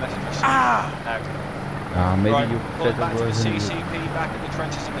it? 010, message out. Maybe Right, you pull better back to the version. CCP, back in the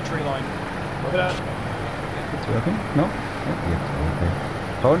trenches in the tree line. Look at that. It's working? No? Yes, okay.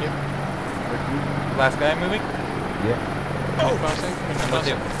 Paul? Last guy moving? Yeah. I'm with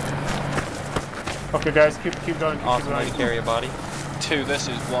you. Okay, guys, keep going. Awesome way to carry a body. 2, this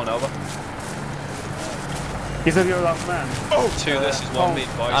is 1, over. He said you're the last man. 2, this is 1, be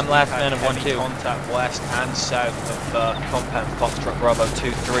advised. I'm last We've man had of 1-2. heavy contact west and south of compound Foxtrot Bravo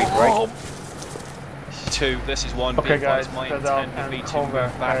 2-3, break. 2, this is 1, Okay, be advised. guys, My head out intent would be and to cover,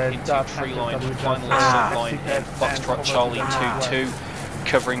 move back into that tree package line, that we just final had. assault line in And Foxtrot over Charlie to the 2-2,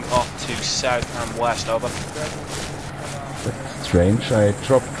 covering off to south and west, over. That's strange, I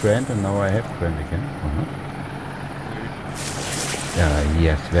dropped Grant and now I have Grant again.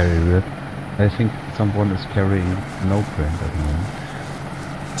 Yes, very weird. I think someone is carrying no Grant at the moment.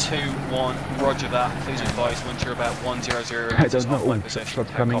 2-1, roger that. Please advise once you're about 100. I don't know. Offline Oh, position. shot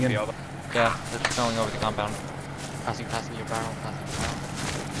coming in. Over. Yeah, it's going over the compound. Passing your barrel, passing your barrel.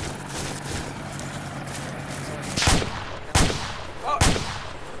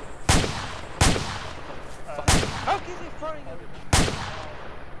 How is he firing at me?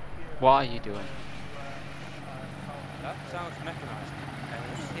 What are you doing? That sounds mechanized.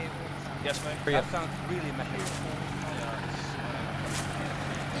 Yes, mate. That sounds really mechanized.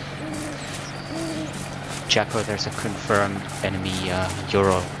 Jacko, there's a confirmed enemy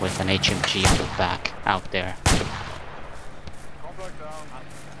Euro with an HMG on the back out there.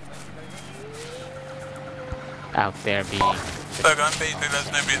 Out there being... Bergo and Beasley,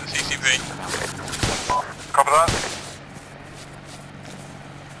 there's nobody in the CCP. Copy that.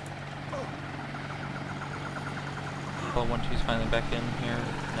 Well, 1-2's finally back in here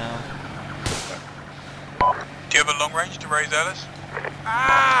now. Do you have a long range to raise Ellis?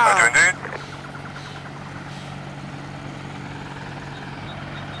 I do indeed.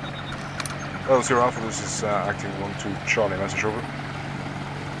 L0 Alpha, this is acting 1-2 Charlie, message over.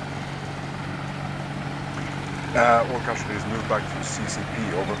 All casualties move back to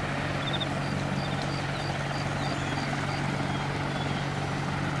CCP, over.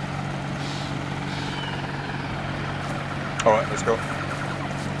 Alright, let's go.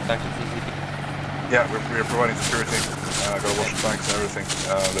 Back to CCP. Yeah, we're providing security. Gotta watch the flanks and everything.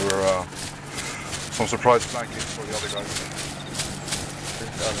 There were some surprise flanking for the other guys.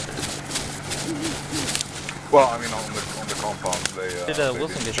 Well, I mean on the compound they Did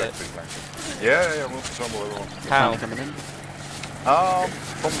Wilson get that? Yeah, Wilson tumble everyone. How? Coming in?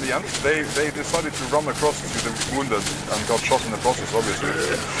 From the end, they decided to run across to the wounded and got shot in the process, obviously.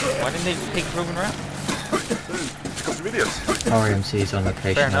 Why didn't they just take proven route? Because they're idiots. RMC is on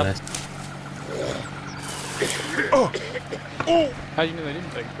location. How do you know they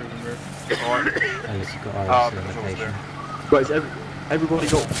didn't take proven route? At least you got RMC on location. Right, so everybody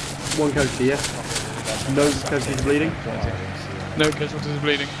got one casualty, yeah? No casualties bleeding? No casualties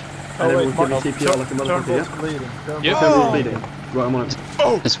bleeding. And everyone's giving CPR like a motherfucker, yeah? Bleeding. Yep. Everyone's bleeding. Right, I'm on it.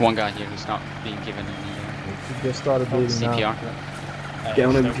 There's one guy here who's not being given any He just started bleeding CPR. now. Get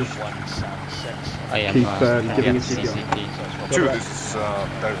on him, just I am keep giving yeah, a CPR. CCP. Two, this is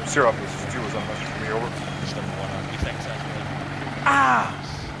Syrup, this is 2 was on message from me, over.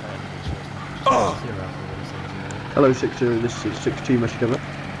 Hello, 6-0, this is 6-2, Michigan.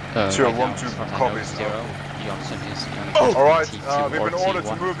 Syrup 1-2 copies. Alright, we've been ordered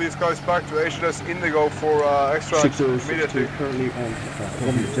to move these guys back to HLS Indigo for extract 6-0, immediately. 6-2, currently on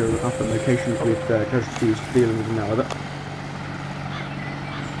 1-0 up at location with casualties dealing with them now, with it.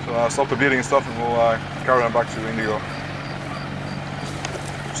 So stop the bleeding and stuff and we'll carry them back to Indigo.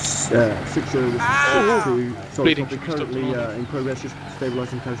 6-0, this is 6-2, solid copy, currently in progress, just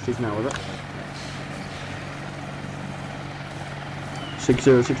stabilising casualties now, with it.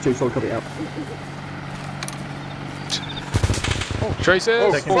 6-0, 6-2, solid copy, out.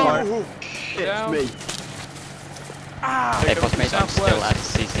 Traces! It's me. Hey, bossmate, I'm still at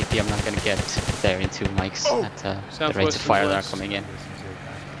CCP. I'm not gonna get there in 2 mics at the rate of fire that are coming in.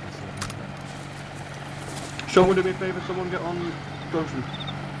 Someone do me a favour, someone get on Johnson.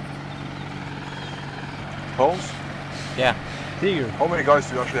 Holmes? Yeah. How many guys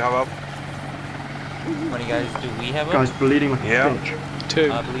do you actually have up? How many guys do we have up? Guys bleeding like a Yeah. bitch.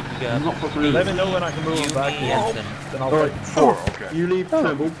 2. I believe we got... Not fucking Let me know when I can move him back here. Jensen. Then I'll Alright, 4, okay. you leave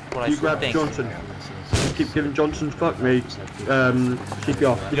Turnbull, What I you grab think. Johnson. Just keep giving Johnson, fuck me,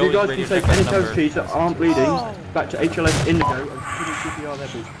 CPR. If You you guys always can take radio any check my number. casualties that aren't bleeding, back to HLS Indigo and continue CPR there,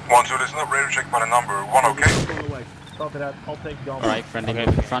 please. 1-2, there's no radio check by the number. 1, okay? Going away. Copy that. I'll take John. Alright, friendly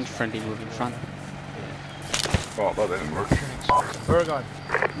moving front, friendly moving front. Oh, that didn't work. Where are we going?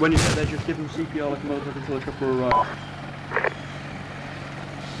 When you get there, just give them CPR like a motherfucker until a couple arrive.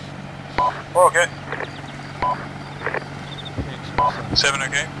 Oh, okay. 7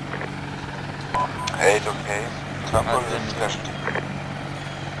 okay? 8, okay. Temple is casualty.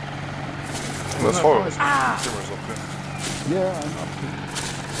 That's horrible. Timber's up there. Yeah, I'm up.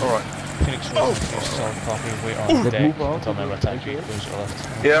 Alright. Phoenix was solid copy, wait on deck until they attack you, goes your left.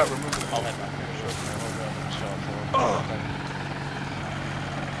 Yeah, remove it. I'll head back there short.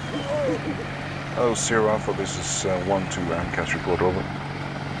 Oh, Sierra Alpha, this is 1-2 Amcast report, over.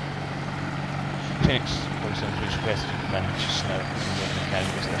 Phoenix, what is it, which request you manage snow and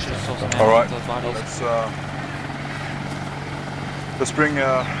Alright, let's bring,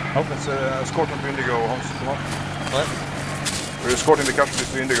 let's escort them to Indigo, Holmes, come on. What? We're escorting the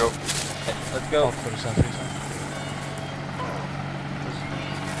casualties to Indigo. Okay, let's go.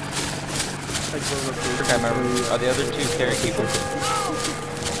 Okay, remember, are the other 2 carry people?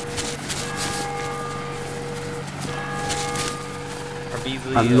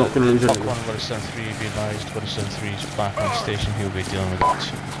 Beasley, I'm not going to lose Top anything. 1, Waterstone 3, be advised, Waterstone 3 is back on station, he'll be dealing with it.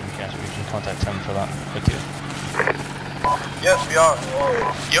 So we can contact him for that. Good deal. Yes, we are.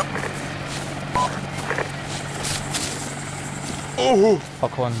 Yep.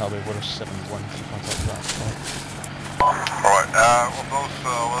 Hawk 1, that'll be Waterstone 7-1 if you contact that. Alright, of those,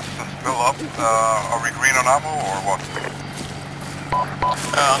 let's fill up. Are we green on ammo or what?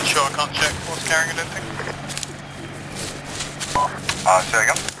 Unsure, I can't check what's carrying anything. Say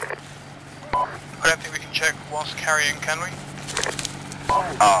again? I don't think we can check what's carrying, can we?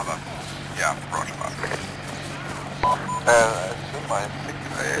 Yeah, roger that. I think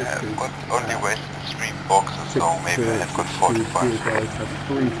I have got only waste 3 boxes, so maybe I have got 45. Guys have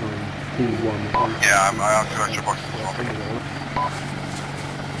 3 times P1. Yeah, I have 2 extra boxes as well.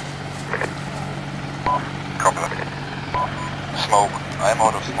 Copy that. Smoke. I'm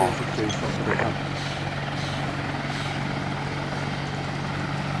out of smoke.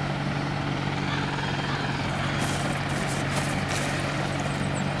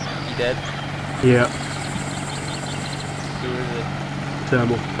 You dead? Yeah. Who is it?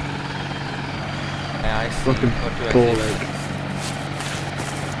 Terrible. Yeah, I see. Fucking What do I ball see? ache.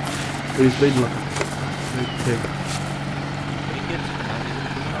 He's bleeding like a pig.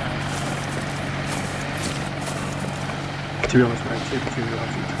 To be honest, mate, 2 platoon got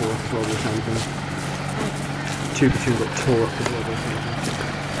absolutely tore up as well by the sound of things. 2 platoon got tore up as well by the sound of things.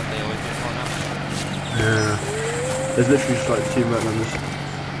 That they always get torn up. Yeah. There's literally just like 2 murder members.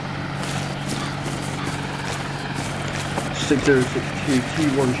 6062,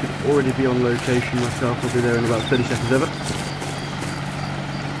 T1 should already be on location. Myself will be there in about 30 seconds over.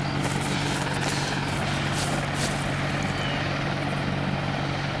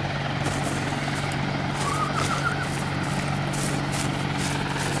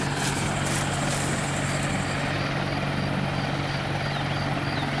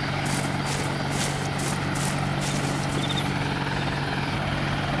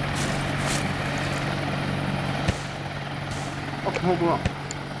 Hold on.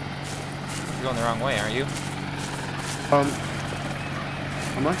 You're going the wrong way, aren't you? Am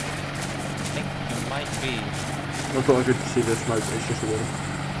I? I think you might be. I thought I could see the smoke, but it's just the water.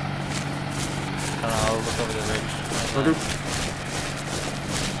 I don't know, I'll look over the ridge. Okay.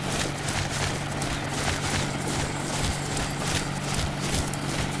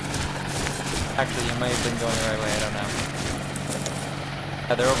 Actually, you might have been going the right way, I don't know.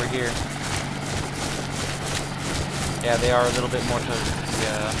 Yeah, they're over here. Yeah, they are a little bit more to the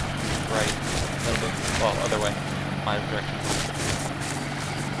right. A little bit, well, other way. My direction.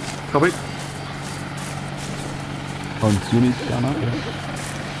 Copy. Units done up?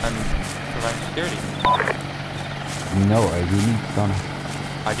 I'm providing security. No, I do need some.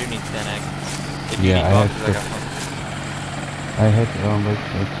 I do need Stanag. If you Yeah, need boxes, I got some. I had, let's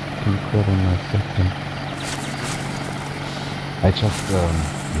grab on my second. I just,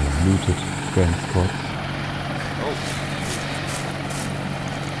 looted transport. Oh.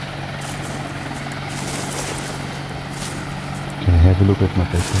 Can I have a look at my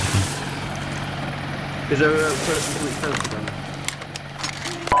backpack? Is there a person to expensive then?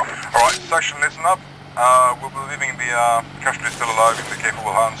 Alright, section, listen up. We'll be leaving the casualty still alive in the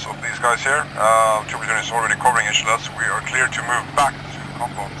capable hands of these guys here. 2 platoon is already covering HLS. We are clear to move back to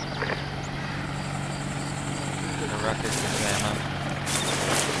compound. The rocket is ammo.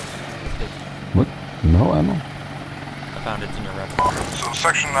 What? No ammo? I found it in your rep. So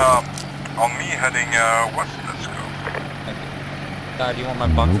section on me heading west, let's go. Thank you. Do you want my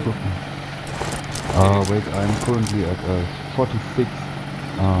boxes? No, wait, I'm currently at 46.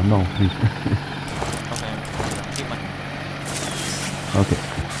 No, please. Okay, keep my... Okay.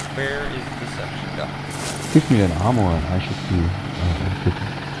 Where is the section go? Give me an armor and I should be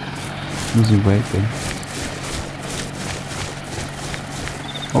losing weight then.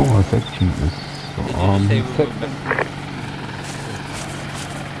 Oh, my section is second.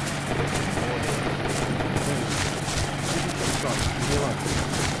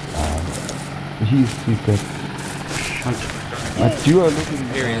 He's dead. But you are looking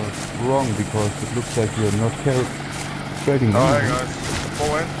wrong because it looks like you're not trading. Oh, hey guys,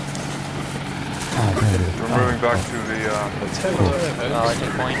 pull in. We're moving back to the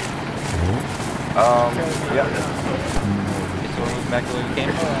point. Yeah. So we're moving back to where we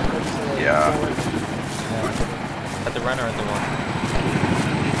came from? Yeah. At the run or at the wall?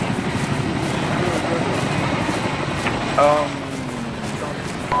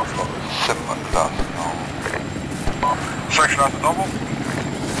 Section at the double.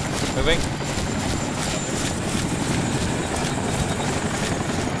 Moving.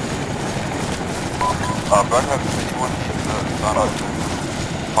 Backpack 21 should start out to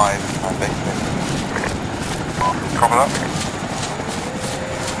 5 and base. Copy that.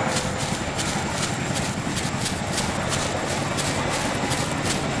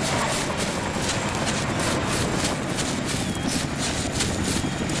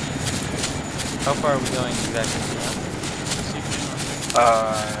 How far are we going exactly?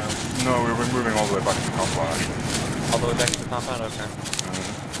 No, we're moving all the way back to the compound actually. All the way back to the compound? Okay.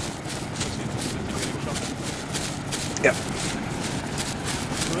 Yeah.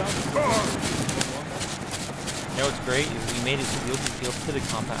 You know what's great is we made it to the open field to the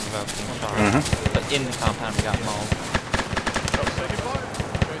compound without being shot. But in the compound we got mauled.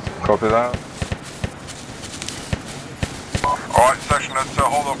 Copy that. Alright, section, let's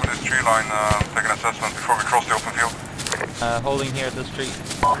hold open this tree line, take an assessment before we cross the open field. Holding here at the street.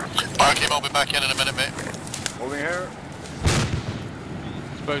 Okay, I'll be back in a minute, mate. Holding here.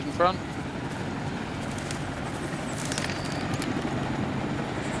 Exposed in front.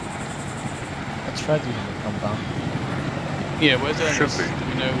 That's Freddy in the compound. Yeah, where's the Should be. Do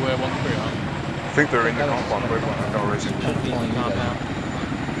we know where 1-3 are? I think they're in the compound, wait one, no racing. Should be in the compound.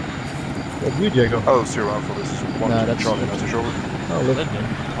 Where's you, Jacob? Oh, 0 Alpha, this is 1 No, that's Charlie, message over. Oh, look.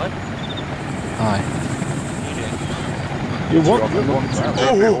 What? Hi. You want? They'll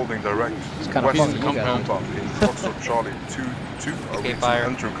be holding direct It's kind of west of fun. the compound in Foxtrot Charlie 2-2. Are we to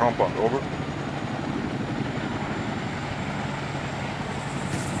enter compound? Over.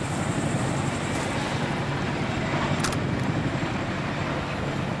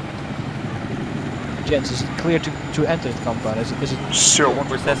 Jens, is it clear to enter the compound? Is it? Sure,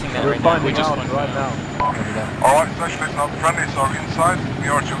 we're assessing that We're right now. finding out right now. Alright, specialists now, friendlies are inside. We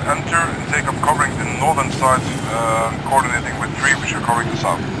are to enter and take up covering the northern side, coordinating with 3, which are covering the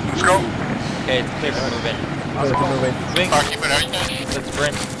south. Let's go. Okay, it's clear to move in. Clear to move in. Swing. Let's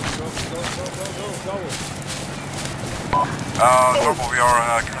sprint. Double, we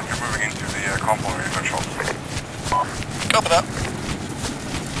are currently moving into the compound research hall. Copy that.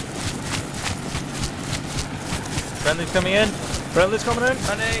 Friendly's coming in. Friendly's coming in.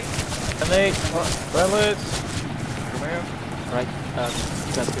 Friendly. Friendly's. Come in. Right,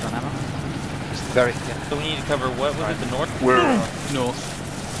 that's good on ammo. Very. So we need to cover, what was it, the north? We're North.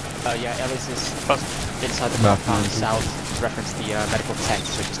 Yeah, Ellis is inside the compound south. Reference the medical tent,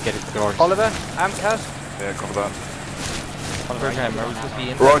 so just get it doors. Oliver, Amcas. yeah, cover that. Bergheim, are we supposed to be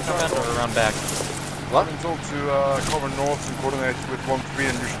inside Right. the compound or around back? I've been told to cover north and coordinate with 1-3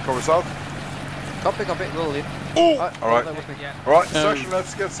 and you should cover south. Copy, we'll leave. Alright. That was me. Alright, section,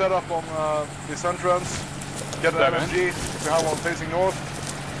 let's get set up on this entrance. Get an MMG, if we have one facing north.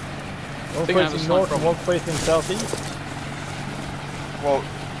 One think I have a facing slight north and problem. one facing southeast. Well,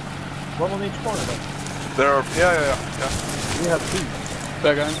 One on each corner then. there, yeah. We have 2.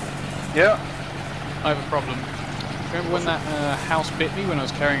 Bergheim, Yeah, I have a problem. Remember when that house bit me when I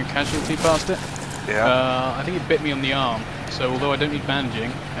was carrying a casualty past it? yeah. I think it bit me on the arm, so although I don't need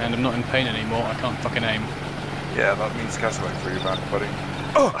bandaging and I'm not in pain anymore, I can't fucking aim. Yeah, that means casting for you, man, buddy.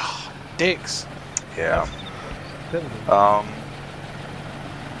 Oh, dicks! Yeah.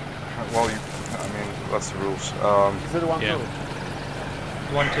 Well, I mean, that's the rules. Is it 1-2? Yeah.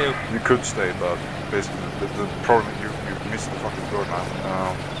 1-2. You could stay, but basically the problem you missed the fucking door, man.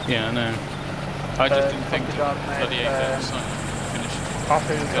 Yeah, I know. I just didn't think Copy that, bloody mate. 8 was finished.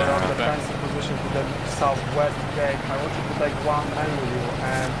 After you Yeah, get on the back. defensive position to the southwest gate, I want you to take 1 man with you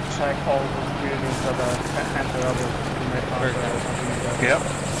and check all those buildings that are enterable. You may find or something like that. Yep.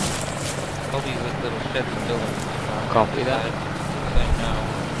 All these little sheds and buildings. Copy that. Right now.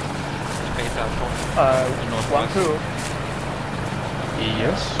 Space out northwest. 1-2.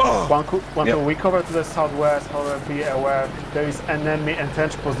 Yes. 1-2. We cover to the southwest, however, be aware there is an enemy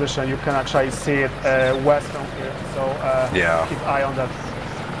entrenched position. You can actually see it west from here, so Yeah. keep eye on that.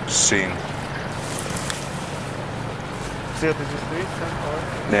 Scene. See what this is street,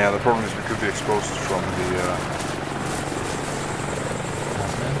 or? Yeah, the problem is we could be exposed from the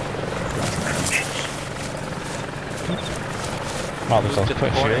Well, there's Just also at the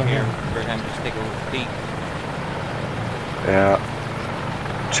quite a few corner in here. here. Bergheim, just take a little peek. Yeah.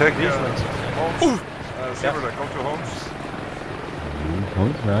 Check homes. Silverlight, come to homes.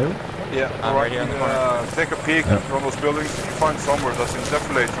 Homes now? Yeah, I'm right here on the corner. Take a peek from those buildings. If you find somewhere that's in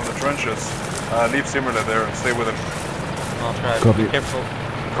defilade from the trenches, leave Simmerle there and stay with him. I'll try to Copy. be careful.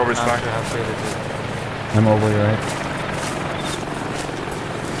 Cover his Not flank. sure how clear this is. I'm over your head.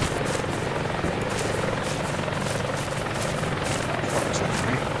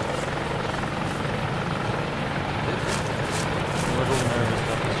 I'm a little nervous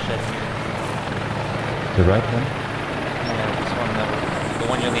about this shed here. The right one? Yeah, this one, the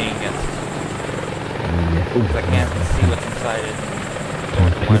one you're leaning against. Yeah. Ooh. 'Cause I can't see what's inside it.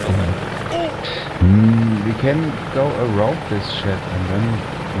 Doors are wide open. We can go around this shed and then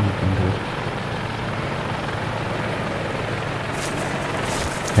we can do it.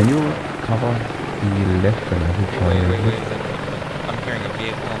 Can you cover the left and I will try Wait a it? second. I'm hearing a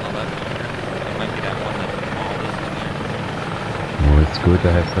vehicle on the left. It might be that one that all is in there. Oh, it's good, I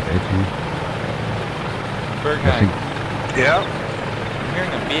have got 80. Bergheim, Yeah. I'm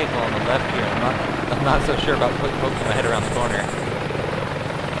hearing a vehicle on the left here. I'm not so sure about poking my head around the corner.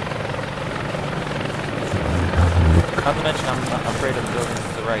 Not to mention, I'm afraid of the buildings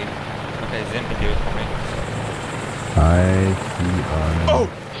to the right. Okay, Zim can do it for me. I see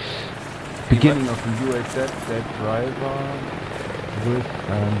beginning of the UHZ, that driver with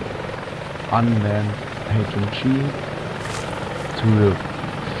an unmanned HMG to the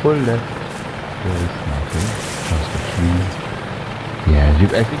full left. There is nothing, just a tree. Yeah,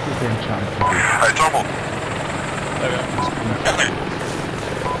 I think you can chance it. Hey, Double.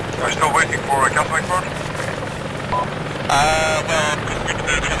 Are you still waiting for a castle expert? Well, because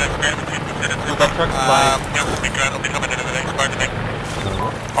we did that grant between the citizens. That truck's flying. Will be good. I'll be coming into the next part today.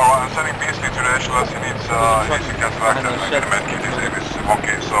 Alright, I'm sending Beasley to the HLS. He needs a castle access and get a medkit. This is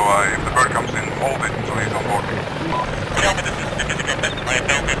wonky, so if the bird comes in, hold it until he's on board. Tell me this is good. I have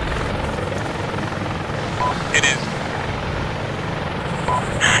no good. It is.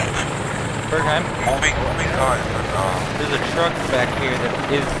 Bergheim? Moving guys. There's a truck back here that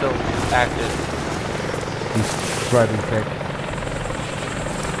is still active. He's driving back.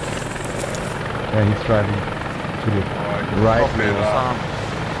 Yeah, he's driving to the right.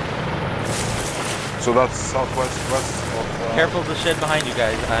 So that's southwest west of... Careful of the shed behind you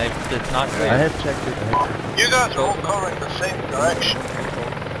guys. It's not clear. I have checked it. You guys are all covering the same direction.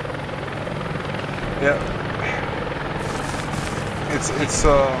 Yeah. It's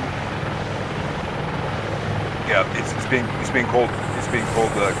being called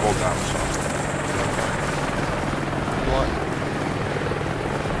down. So.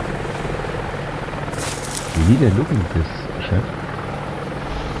 We need a look at this shed.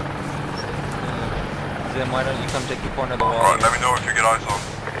 Zim, why don't you come take the corner of the wall? Alright, let me know if you get eyes on.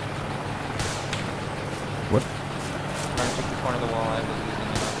 What? I'm trying to take the corner of the wall. I was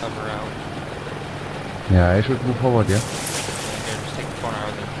using cover out. Yeah, I should move forward, yeah? Here, just take the corner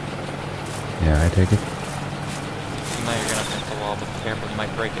out of it. Yeah, I take it. You know you're gonna miss the wall, but be careful, you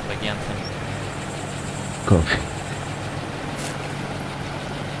might break it like Jensen. Copy.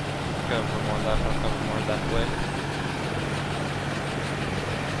 Cover more left, I'll cover more that way.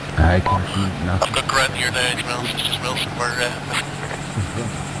 I can see nothing. I've got Grant here now, it's just Wilson, we're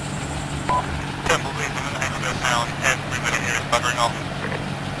Tumbleweed in the next bit sound, everybody here is buggering off.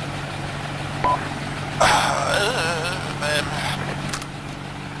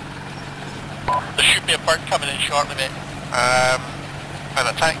 There should be a bird coming in shortly, mate. An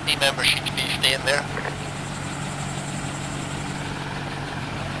attack team member should be staying there.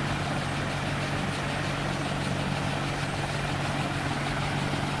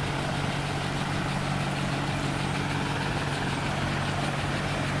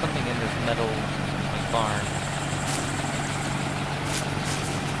 Something in this metal barn.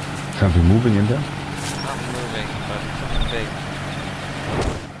 Something moving in there? Not moving, but something big.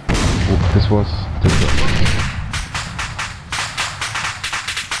 Oh, this was...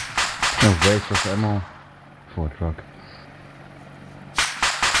 No waste of ammo for a truck.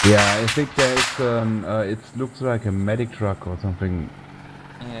 Yeah, I think there is it looks like a medic truck or something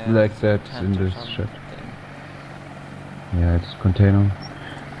like that in this shed. Yeah, it's container.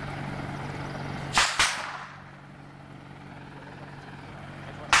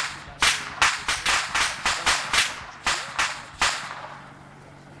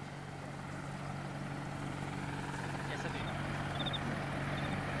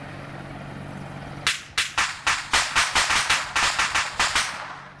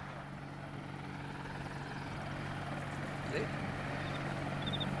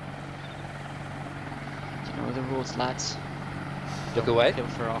 Lads, look away.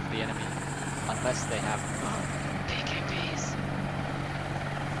 Pilfer off the enemy, unless they have PKPs.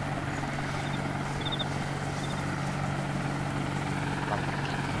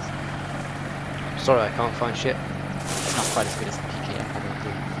 Sorry, I can't find shit. It's not quite as good as the PKM, I don't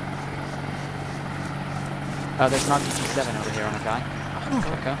think. Oh, there's an RPG-7 over here on a guy. Oh,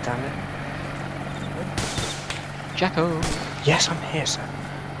 okay. Damn it. Jacko! Yes, I'm here, sir.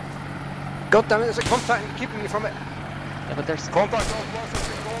 God damn it, there's a contact keeping me from it. Yeah, but there's... Contact northwest has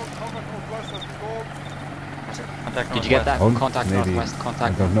been called. Contact northwest has been called. Did you get that? Contact maybe. northwest,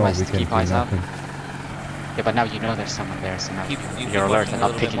 contact I don't know, northwest, keep eyes out. nothing. Yeah, but now you know there's someone there, so now you're alert and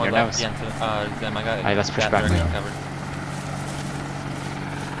not picking your nose. Alright, let's push back now.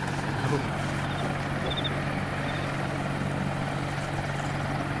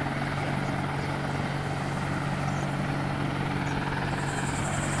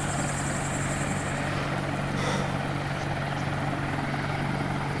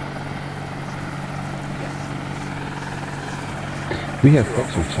 We have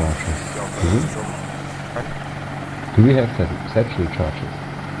satchel charges. Do we have satchel charges?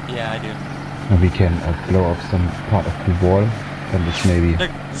 Yeah, I do. And we can blow off some part of the wall, then it's maybe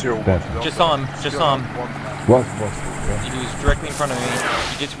better. Just saw him, just saw him. What? He was directly in front of me.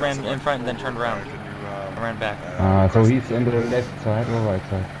 He just ran in front and then turned around. I ran back. So he's on the left side or right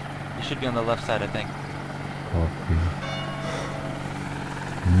side? He should be on the left side, I think. Copy.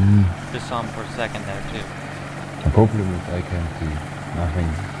 Just saw him for a second there, too. The problem is I can't see nothing.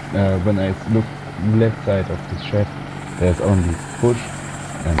 When I look left side of the shed, there's only bush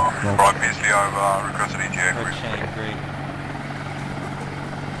and smoke. Right, Beasley, I've requested ETA. Red chain, great.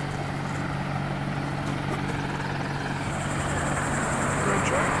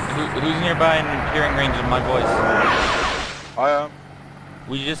 Who's nearby and hearing range of my voice? I am.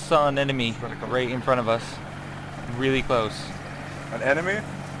 We just saw an enemy right in front of us. Really close. An enemy?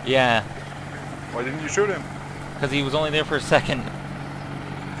 Yeah. Why didn't you shoot him? Because he was only there for a second.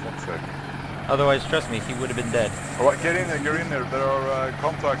 Fuck's sake. Otherwise, trust me, he would have been dead. Alright, get in there, you're in there. There are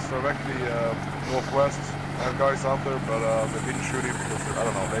contacts directly northwest. I have guys out there, but they didn't shoot him because they're, I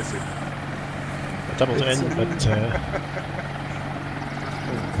don't know, lazy. I doubled in, but...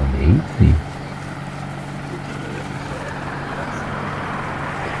 Lazy.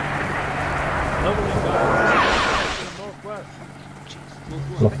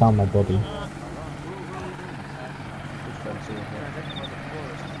 Well, I found my body.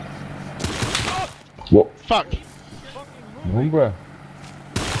 What? Fuck! No, bro.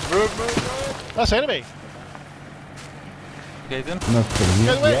 That's enemy! Okay, then? Not for me.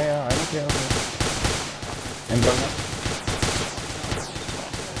 Get away! Yeah, I don't care. I'm going up.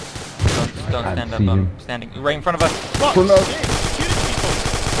 Don't I stand up, see I'm him. standing right in front of us. Fuck! Pull up. Shit,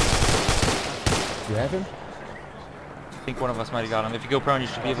 You have him? I think one of us might have got him. If you go prone, you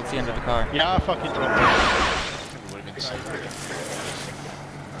should be able to see under the car. yeah, I fucking dropped it.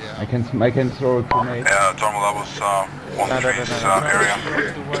 I can throw a grenade. Yeah, Tom, that was 1-3's area.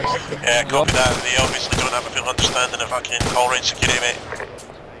 Yeah, copy that. They obviously don't have a full understanding of fucking call range security, mate.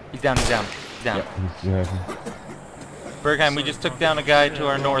 He's down, he's down. He's down. Yeah, Bergheim, we just took down a guy to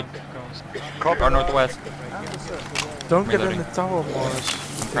our north, our northwest. Don't get in Reloading. the tower, Morris.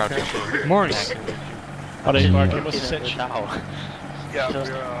 Crouching. Morris! How did you mark him? What's the sitch? Yeah,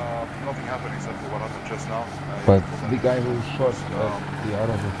 nothing happened except for what happened just now. but the guy who shot the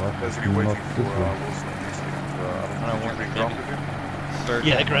other was basically not waiting for this one. Wilson and Did you bring ground with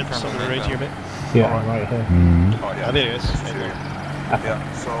you? Yeah, Grant, something right here, mate. Yeah, I'm right here. Oh, yeah. I think it is. Yeah,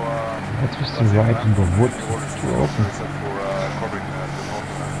 so That's just the right in the wood. except for covering the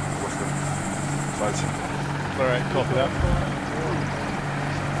north and western sides. Alright, copy that.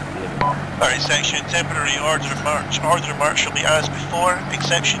 Alright, section, temporary order of march. Order of march shall be as before,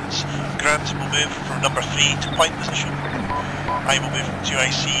 exceptions. Grant will move from number 3 to point position. I will move from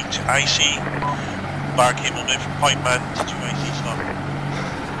 2IC to IC. Barcade will move from point man to 2IC stop.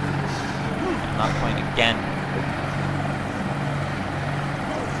 Not point again.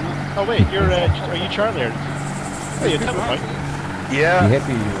 Oh wait, you're, are you Charlie or? Oh, you're Temple Point. Yeah. Be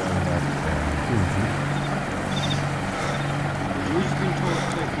happy you are that. We've been told to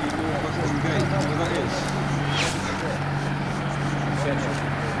take the northwestern gate, where that is.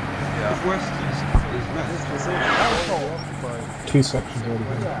 Yeah. West is left. 2 sections already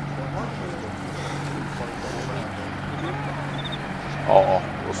here. Oh,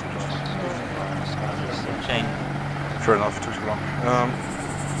 Wilson just... Chain. Fair enough, took too long.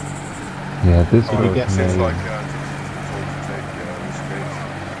 Yeah, this Oh, goes it seems maybe. like told to take this gate.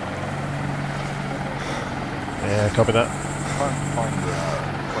 Yeah, copy that. Find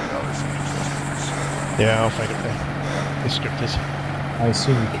out this interest. Yeah, I'll find it there. The script is. I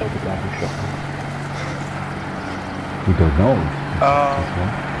assume you killed the guy who shot me. We don't know.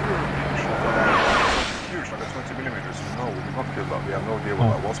 Huge, like a 20mm. No, we did not kill that. We have no idea what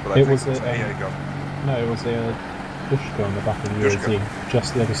that was, but I It think was it was a, an AA gun. No, it was a Dushka on the back of the Dushka. UAZ,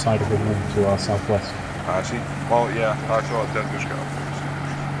 just the other side of the room to our southwest. I see. Well, yeah, I saw a dead Dushka.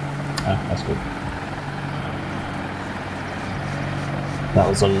 Ah, that's good. That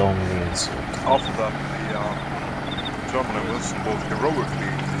was a long range. After that, the German and Wilson both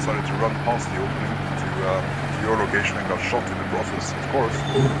heroically decided to run past the opening to your location and got shot in the process, of course.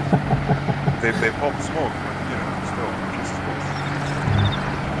 they popped smoke, but you know, still, just smoke.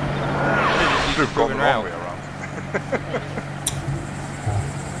 Should have gone the wrong way around.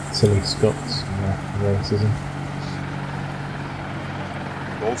 Silly Scots and racism.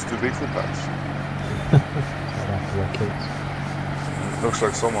 Balls too big for pants. Kids. Looks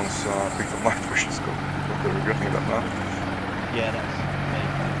like someone's picked a night vision scope. But they're regretting that now. Yeah, that's me.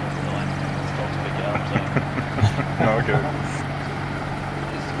 The line. It's told to pick it up, so. No, okay.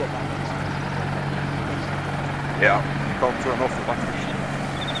 Yeah, you can't turn off the night vision.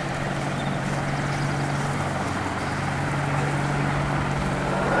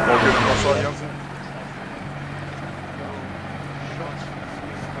 All good on our side, Jansen?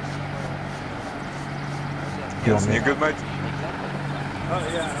 Jansen, you good, mate? Oh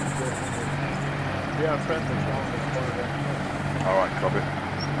yeah, I'm good. We are friends as well. Alright, copy.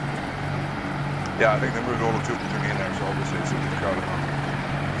 Yeah, I think they moved all the 2 platoon in there, so obviously it's a bit crowded.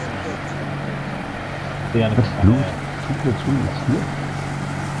 The enemy. Blue. 2 platoons here.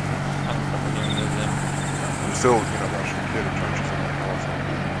 I'm still, you know, actually clear the trenches and everything else.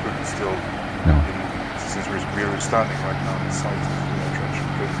 But still, since we're standing right now inside the trench, we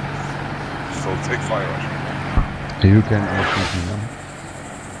could still take fire actually. You can understand me now.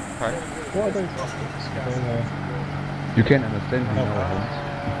 Right. What are those optics? You can understand me now, Hans.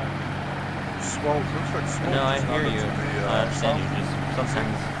 Well, it looks like smoke. No, I is hear not you. into the, I understand you. south. Just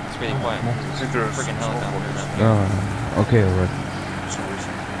sometimes it's really quiet. Friggin' helicopter. Oh, okay, alright.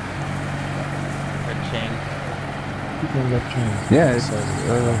 Red chain. Yeah, it's this way.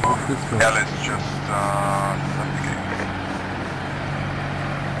 Yeah, let's just navigate.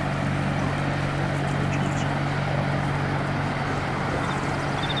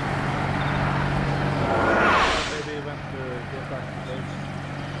 Maybe when to get back to base.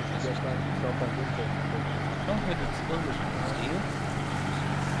 Get back to South Africa. Don't hit explosion, Steve.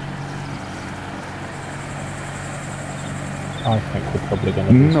 I think we're probably going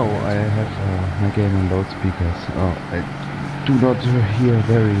to lose. No, I have my game on loudspeakers. Oh, I do not hear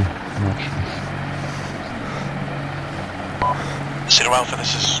very much. Zero Alpha,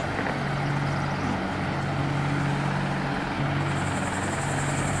 this is...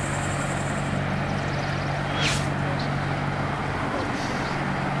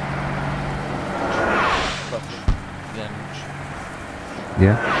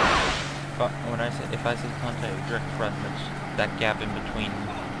 Yeah? But when if I say contact direct front, that's that gap in between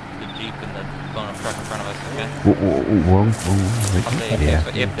the Jeep and the blown up truck in front of us, okay? Wrong, I'll say yeah.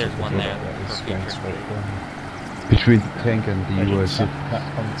 if there's one there for future. Between the tank and the UAC.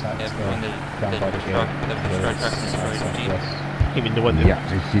 Yeah, between the truck, the destroyed truck and the destroyed Jeep. You mean the one that... Yeah,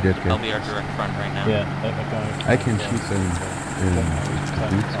 I see that guy. They'll be our direct front right now. Yeah, I can shoot them in the boots.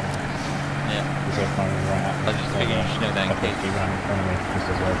 Yeah. I was just figuring you should know that in case. He ran in front of me just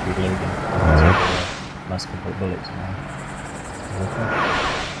as I was reloading. Nice couple of bullets now.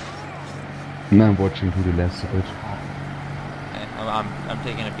 Now I'm watching to the left a bit. Okay, I'm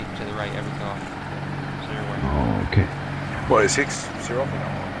taking a peek to the right every so often. So you're aware. Oh, okay. What is 6-0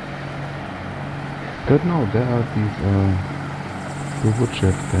 now? Don't know, there are these the wood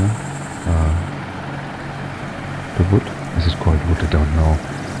shed there. The wood? Is it called wood? I don't know.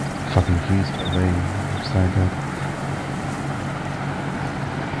 Fucking trees laying beside that.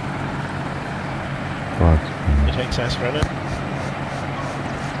 But... It takes us for it.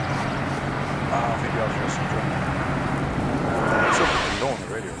 Maybe I'll show Centurion. It's something low on the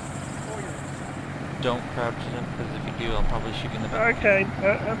radio. Don't crouch him, because if you do, I'll probably shoot you in the back. Okay,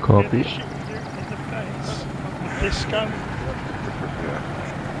 Copy. shoot you in the face. This gun.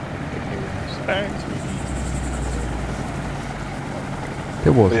 Bang.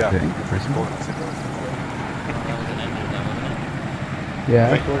 There was Yeah. a tank. That was an engine, that wasn't it?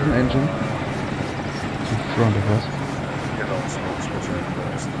 Yeah, it was an engine. In front of us. Yeah, no, it's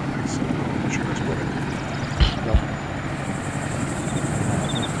should explode it.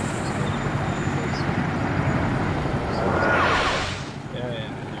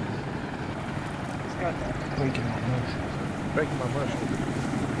 Breaking my motion. Breaking my motion.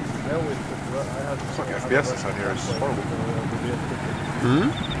 I always Fucking FPS inside here is horrible.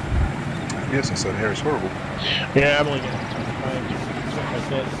 FPS inside here is horrible. Yeah, I'm only getting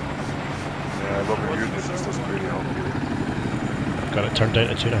 25. Yeah, I love your units, this doesn't really help you. Got it turned down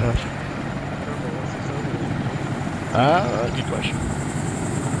to 2.5. Good question.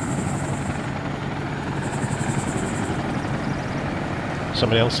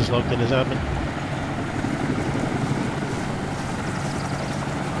 Somebody else is logged in as admin.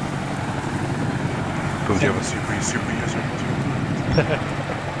 Because you have a super user.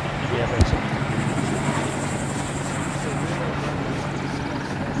 Yeah, basically.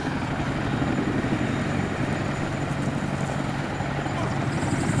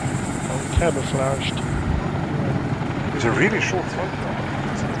 Camouflaged. It's a really short flight now.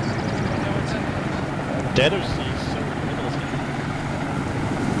 Dead or sea, so in the middle of it.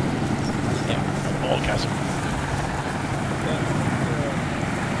 Yeah, all castle.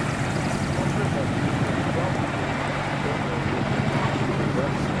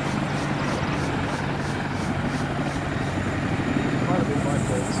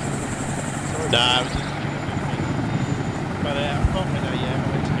 Nah, I was just but I'm confident I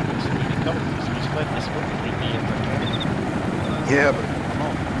went to do some really cover, so just let this work between me and the Yeah, but come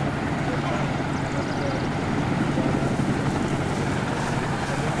on.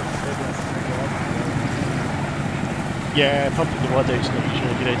 Yeah, pumping the water is not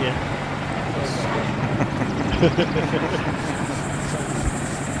usually a good idea.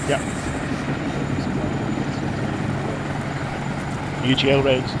 Yeah. UGL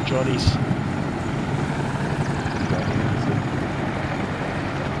rounds and Johnny's.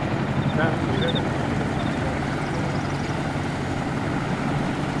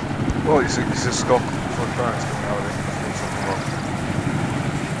 Well, he's just got front tires coming out of it. There's something wrong.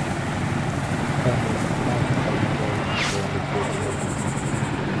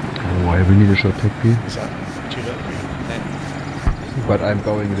 Oh, I will need a short tech beer. Is that too little? But I'm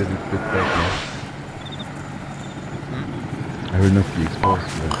going a little bit back now. I will not be exposed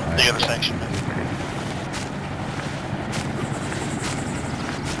to it. The other section, man.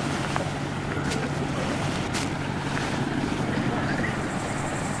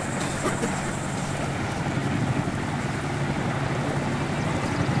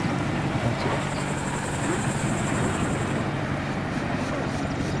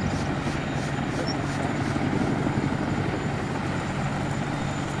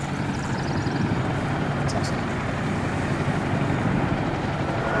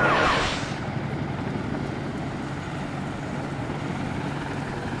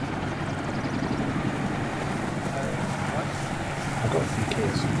 I've got a few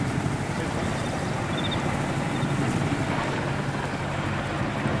keys.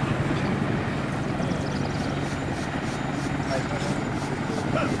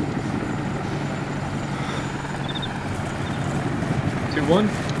 Two, one.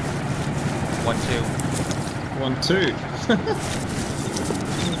 1-2. 1-2.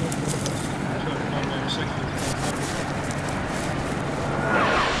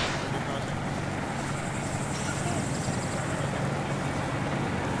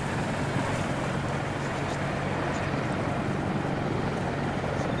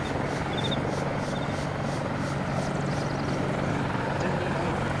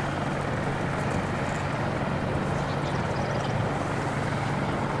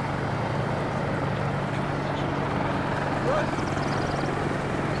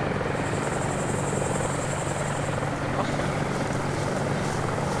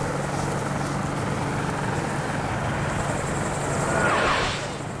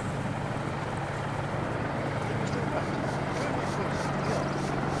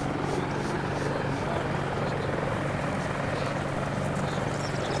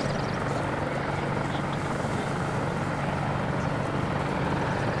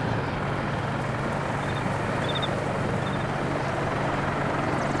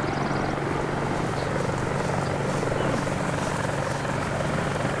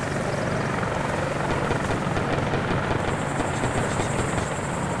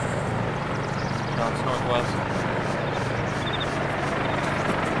 Northwest.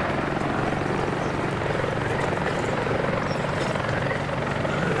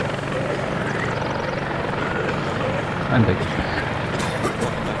 I'm back.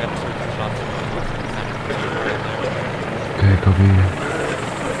 Okay, copy.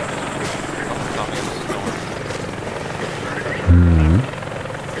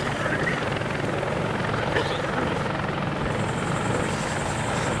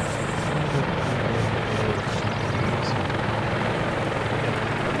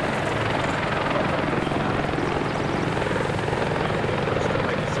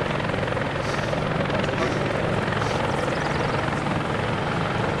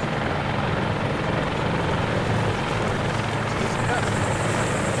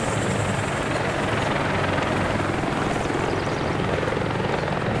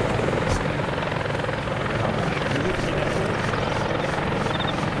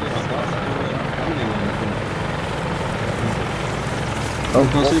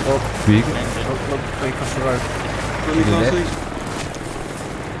 Oh, big. Look, across the road.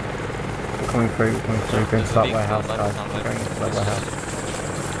 Coming through, going to that warehouse, guys. Going into that warehouse.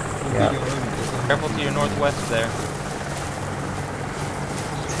 Yeah. Careful to your northwest there.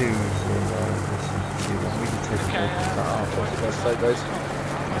 2-0. We can take a look at that West side, guys.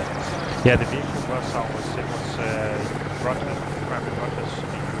 Yeah, the vehicle was out. It was rapid ruckus.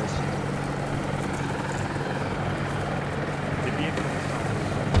 The vehicle was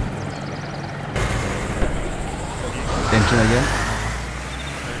Engine again.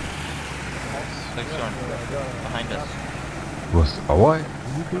 Centurion, behind us. Was our?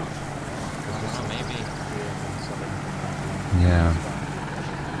 Maybe. Yeah.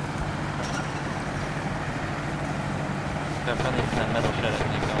 They're probably in that metal shed, I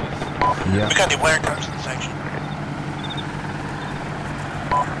think, Yeah. We got any wire cars in the section?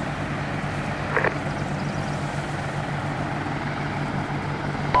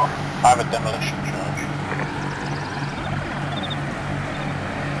 I have a demolition charge.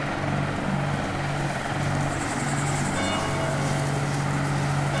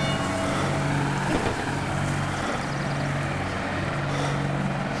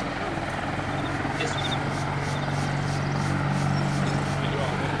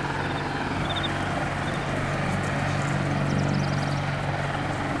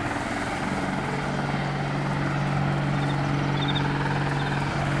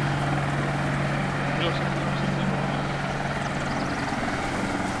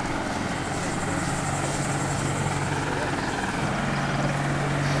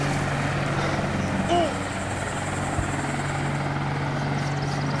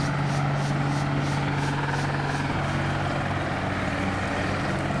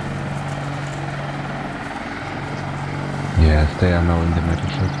 Yes, they are now in the metal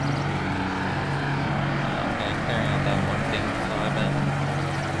shed. Okay, clearing out that one thing, so I bet.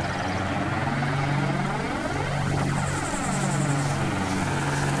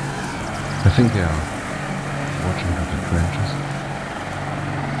 I think they are watching out the trenches.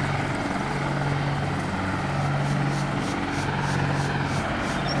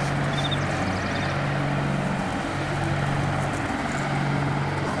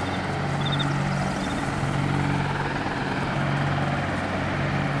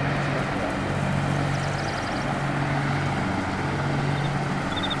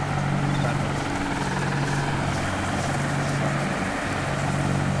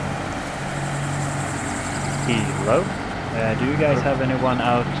 Hello? Do you guys have anyone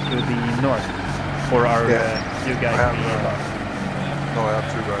out to the north? Or are you guys No, I have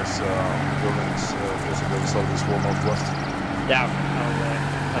two guys on the buildings just on the other side of this wall northwest. Yeah, I'll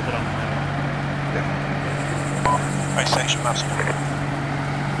pass it on. Right, section maps.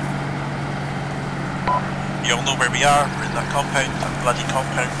 You all know where we are. We're in that compound, that bloody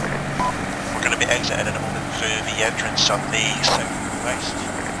compound. We're going to be exiting in a moment through the entrance on the southwest.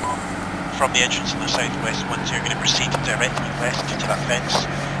 From the entrance on the southwest ones, you're going to proceed directly west to that fence.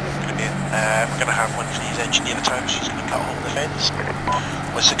 We're going to have one of these engineer attacks. She's going to cut a hole in the fence.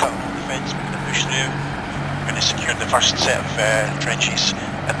 Once they cut a hole in the fence, we're going to push through. We're going to secure the first set of trenches,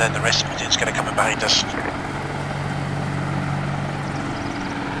 and then the rest of the platoon's going to come in behind us.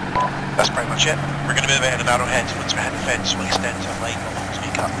 That's pretty much it. We're going to move out in an arrowhead. Once we hit the fence, we'll extend to a line along to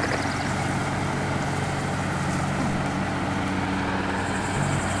make up.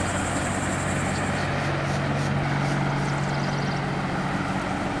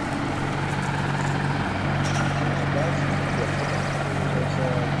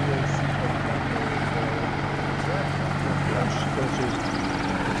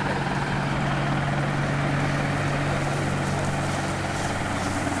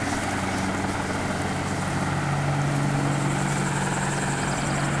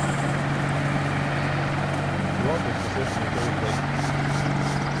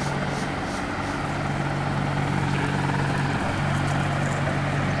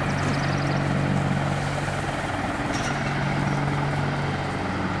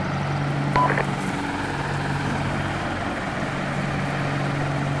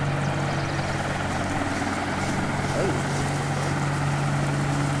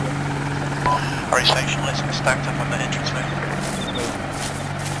 Alright, section, let's get stacked up on the entrance now.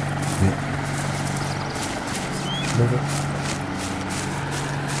 Move it.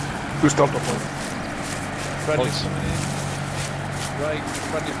 Who's stopped up on? Bradley's coming in. Right,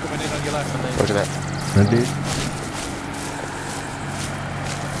 Bradley's coming in on your left. Roger that. Ready?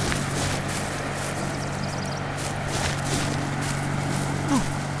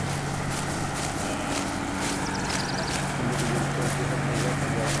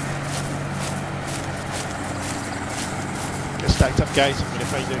 Stacked up, guys. I'm going to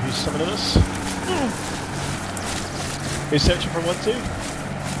find out who's summoning us. Who's searching for 1-2?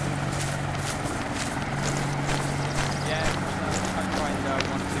 Yeah, I'm trying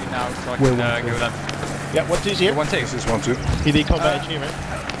 1-2 now so I Where can go 1-2? with them. Yeah, 1-2's here. 1-2. This is 1-2. He the combat engineer, right?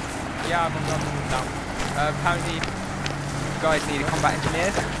 Yeah, I'm on now. Apparently, you guys need a combat engineer.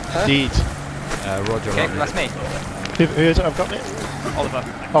 Indeed. Roger. Okay, that's me. Who is it I've got there? Oliver.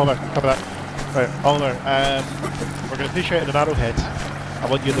 Oliver, cover that. Right, Oliver, we're going to push out in an arrowhead. I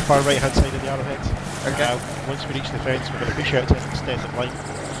want you on the far right hand side of the arrowhead. Okay. Once we reach the fence, we're going to push out to an extended line.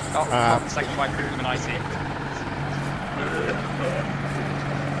 Oh, the second one, an IC.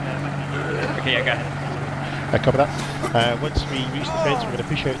 Okay, yeah, go ahead. Cover that. Once we reach the fence, we're going to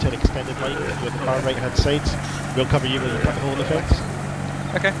push out to an extended line. You're on the far right hand side. We'll cover you when you cut the hole in the fence.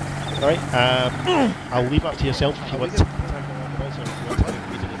 Okay. Alright, I'll leave up to yourself if you want to tag along with us or if you want to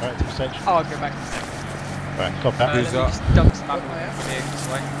lead in the narrative section. Oh, I'll go back to the section. Right, copy that. Who's that? Just dump some ammo here this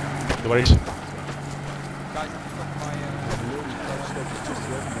way. No worries. Guys, I've got my...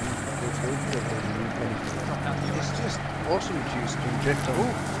 It's just awesome juice to inject on.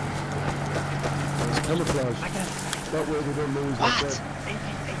 It's camouflage. That way we don't lose our dead.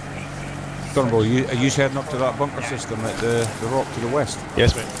 Turnbull, are you heading up to that bunker system at the rock to the west?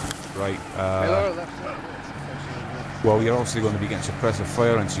 Yes, mate. Right. Well, you're obviously going to be getting suppressive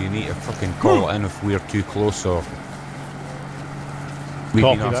fire, and so you need to fucking call it in if we're too close, or we've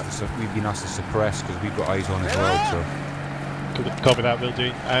been asked to suppress because we've got eyes on as well. So copy that, will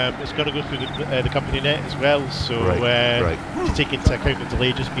do. It's got to go through the company net as well, so right. to take into account the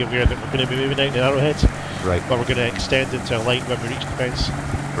delay, just be aware that we're going to be moving out in arrowheads. Right. But we're going to extend into a line when we reach the fence.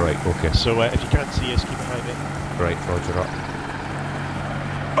 Right. Okay. So if you can't see us, keep behind it. Right. Roger that.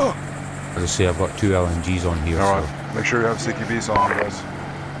 As I say, I've got 2 LNGs on here. All so. right. Make sure you have CQBs on you guys.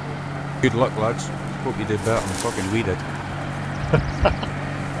 Good luck, lads. Hope you did better than fucking we did.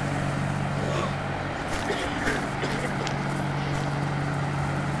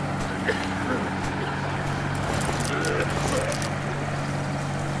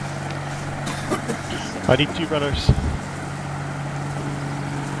 I need 2 runners.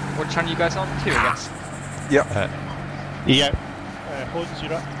 What channel you guys on? 2, I guess. Yep. Yeah. Hones,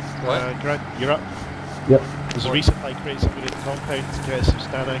 you're up. Grant, you're up. Yep. There's a recent like race I'm going to compound to get some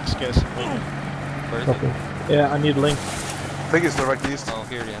Stanax, get some link. Where is Copy. it? Yeah, I need link. I think it's directly east. Oh,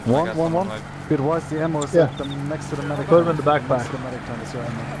 here, yeah. One. Bit wise, the ammo is at the, next to the medic. Put them in the backpack. Next to the medic tank is your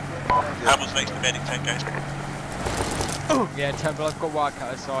ammo. Ammo's next to the medic tank, guys. Yeah, Temple, I've got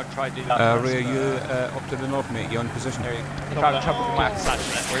wildcutters, so I'll try to do that. Ray, are you up to the north, mate? You on position? If I have trouble with my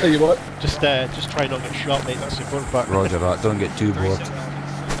attachment. Tell you what, just try not to get shot, mate. That's the important part. Roger that. Don't get too bored.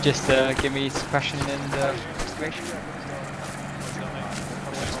 Just give me suppression and excavation.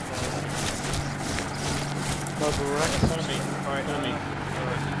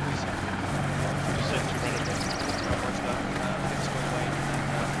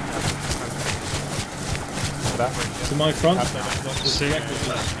 To my front.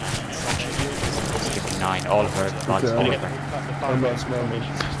 59, all of her lads together.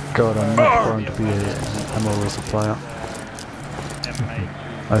 God, I'm not going to be an ammo resupplier.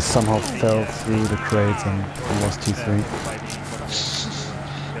 I somehow fell through the crates and lost T3.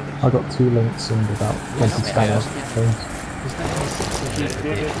 I got 2 links and about 20 scanners.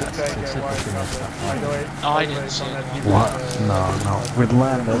 I didn't see it. What? No. We'd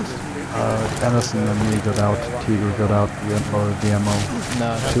landed. Anderson and me got out. Tiger got out. We unloaded the ammo.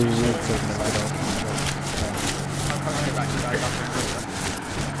 No, 2 weeks got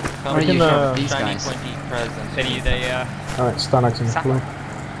Where are you from? These guys? Alright, Stanax in the floor.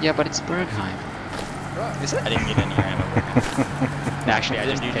 Yeah, but it's Bergheim. Is it? I didn't get any ammo. No, actually, I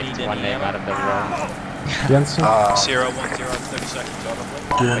just picked one name out of the room. Jensen? 010, 30 seconds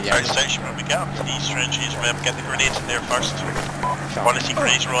probably. Third station, when we get up to these trenches, remember, get the grenades in there first. Want to see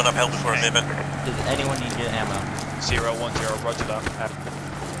grenades run uphill before moving. Does anyone need to get ammo? 010, roger that.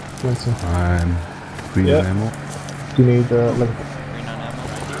 Jensen. I'm green on ammo. Do you need link? Green on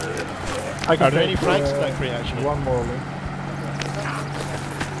ammo? Are there any frags in that crate actually? One more link.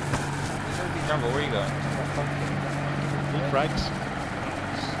 Jumbo, where are you going? Need frags?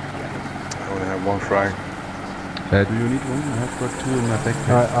 I only have 1 frag. Do you need one? I've got 2 in my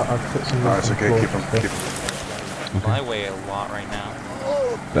backpack. Alright, I've put some links It's on the okay, floor. keep them. I weigh a lot right now.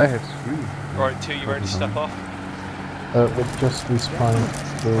 I have 3. Right, 2, you ready to step off? We're just resupplying.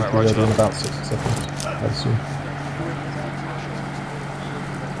 We'll be ready in about 60 seconds, I assume.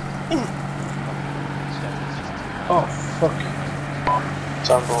 Oh, fuck.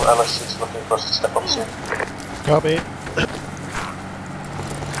 Sample LS is looking for us to step up soon. Copy.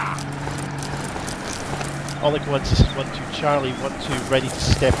 All like 1 2 Charlie, 1 2 ready to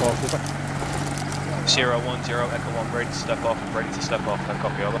step off. Over. 010, Echo 1, ready to step off, I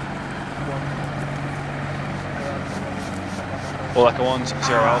copy over. All Echo 1s,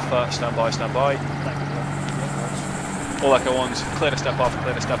 0 Alpha, stand by. All Echo 1s, clear to step off,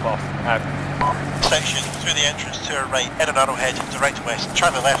 out. Section through the entrance to our right, in an arrowhead, direct west.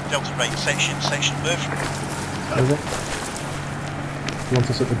 Charlie left, Delta right, section, move. Is it? You want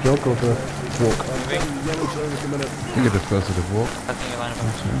us at the jog or the walk? I think it is closer to walk. I think you line up.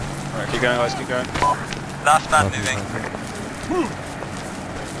 Alright, keep going guys, keep going. Last man moving.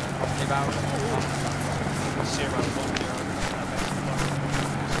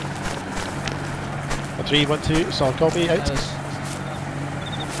 A 3 1 2, so I'll copy out.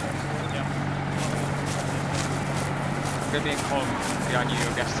 Going to be in column behind you, I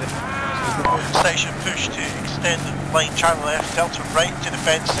guess. Station push to extend the line, Charlie left, Delta right to the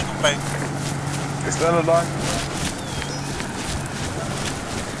fence, single bound. Extend the line.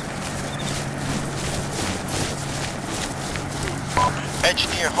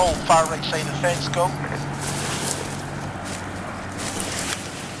 Engineer hold, far right side of the fence, go.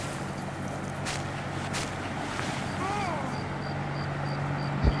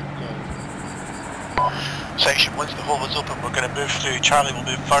 Section, once the hole is open, we're going to move through. Charlie will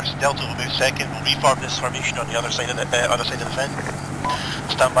move first, Delta will move second. We'll reform this formation on the other side of the fence.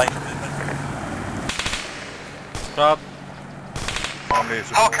 Stand by for movement. Stop.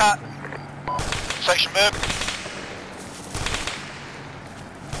 Hellcat. Section move.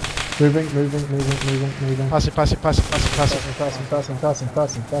 Moving. Passing. Passing. This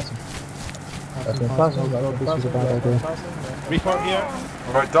is a bad idea. Reform here.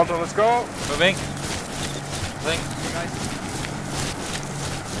 Alright, Delta, let's go. Moving. Passing.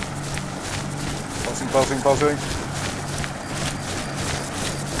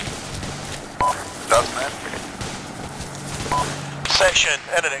 Section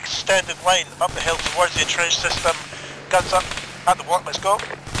in an extended line up the hill towards the entrenched system. Guns up at the work, let's go.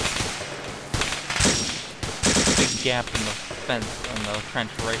 Big gap in the fence, in the trench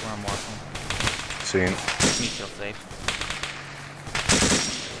right where I'm walking. Seen. Makes me feel safe.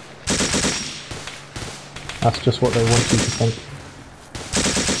 That's just what they want you to think.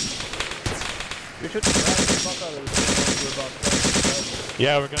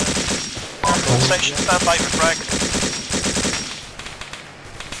 Yeah, we're gonna. Section stand by for frag.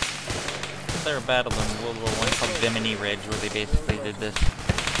 There a battle in World War I called Bimini Ridge where they basically did this.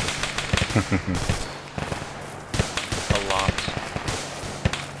 A lot.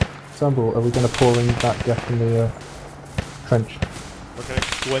 Samble, are we going to pour in that gap in the trench? We're gonna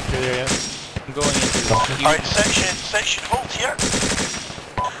go into there, yeah. I'm going into the Alright, section hold here.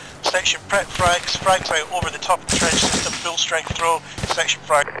 Section prep frags, frags out over the top of the trench system, full strength throw, section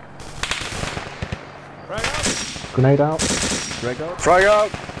frag. Frag out! Grenade out. Frag out. Frag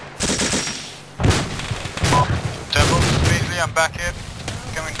out! Temple, Beasley, I'm back here.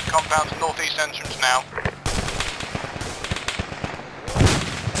 Coming to compound's northeast entrance now.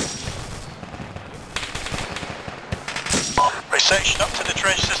 Right, section up to the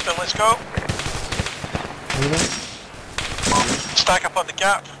trench system, let's go. Stack up on the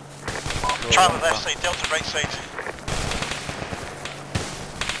gap. Charlie left side, Delta right side.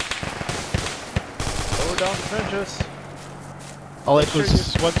 Lower down the trenches. All echoes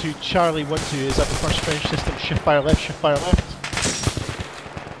 1-2, Charlie 1-2 is at the first trench system, shift fire left, shift fire left.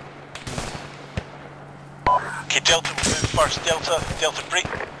 Okay, Delta will move first, Delta break.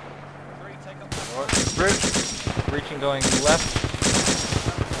 Alright, bridge. Breaching going left.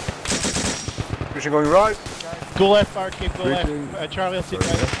 Breaching going right. Go left, Arcade, go left. Charlie will take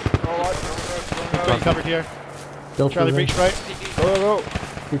right. Alright, Got covered here. Delta Charlie breach right. go.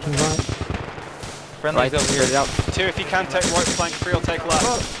 Breaching right. Friendly's over here. Out. 2 if you can take right flank, 3 will take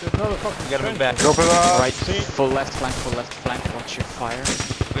left. There's another fucking We gotta move back. Drop it out. Right, full left flank, watch your fire.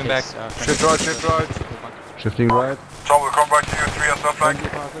 Moving back. Shift right, shift right. Shifting right. Tom, we'll come back to you, 3 on that flank.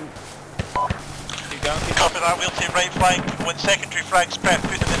 Copy that, we'll take right flank. When secondary flags prep,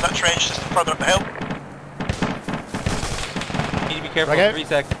 put them in that trench system further up the hill. Need to be careful, Okay. 3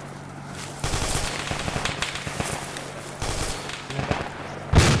 seconds.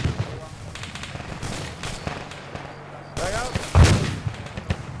 Back out.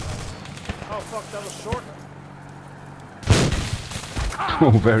 Oh fuck, that was short.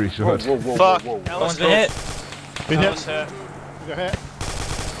 Oh, very short. Fuck, One's been hit. Been hit. Ellis hit. We got hit.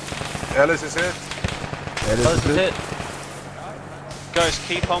 Ellis is hit. Ellis is hit. Guys,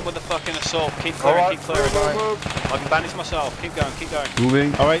 keep on with the fucking assault. Keep clearing, keep clearing. I can bandage myself. Keep going, keep going.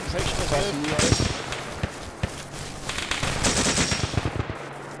 Moving. Alright, section is good.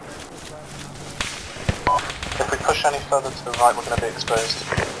 If we push any further to the right, we're going to be exposed.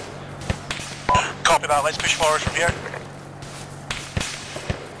 Copy that, let's push forward from here.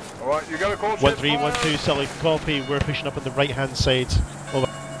 Alright, you got a call. 1-3, 1-2, Sully, copy. We're pushing up on the right hand side. Over.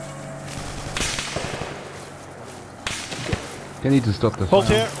 They need to stop the Hold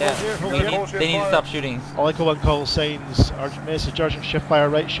fire. here, hold here, hold here. They need to stop shooting. All Echo 1 call signs, urgent message, urgent shift fire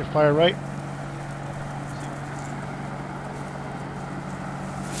right, shift fire right.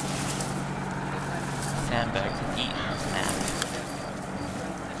 Sandbags eating snap.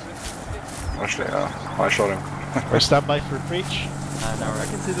 Actually, I shot him. We're standby for breach. No, I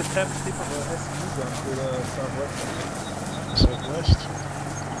can see the tip of the SQ gun to the southwest. Southwest.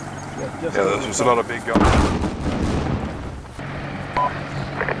 Yeah, there's a lot of big guns.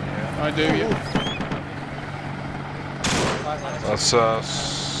 I do, yeah. That's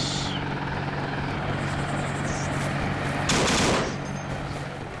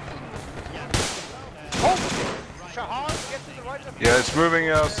yeah, it's moving,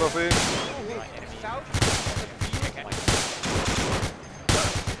 Sophie.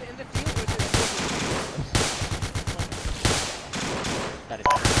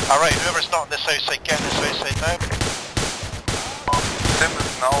 Alright, whoever's not on the south side, get on the south side now. Tim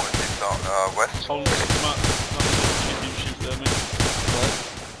is now in the west. Hold the map. Shoot there, mate.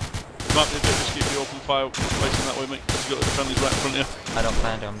 The map is a bit risky if you open fire facing that way, mate, because you've got the friendlies right in front of you. I don't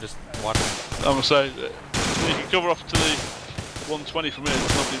plan to, I'm just watching. I'm going to say, you can cover off to the 120 from here,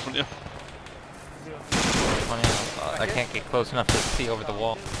 there's nobody in front of you. I can't get close enough to see over the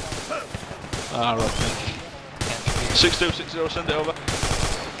wall. Ah, right. 6260, send it over.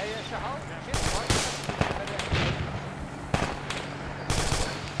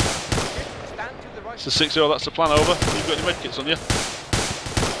 So 60, that's the plan over. You've got any medkits on you?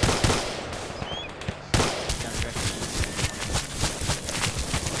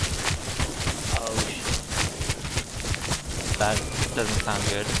 Bad. doesn't sound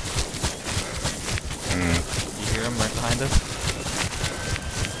good. You hear him right behind us?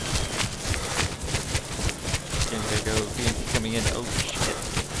 Gonna go, BMP coming in. Oh shit.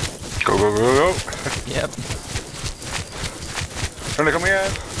 Go, go, go, go. Yep. Trying to come in.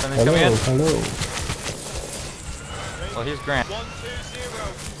 Hello. Well, here's Grant.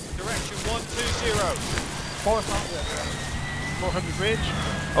 120, direction 120. 400 bridge.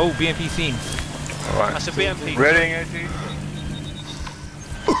 Oh, BMP seen. Alright. That's a BMP. Readying AT.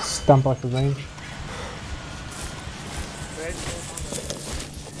 Stand by for range.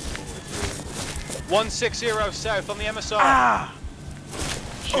 160 south on the MSR. Ah!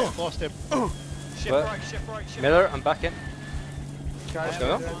 Shit, lost him. Shift What? right, shift right, shift Miller, right. I'm back in. Guys,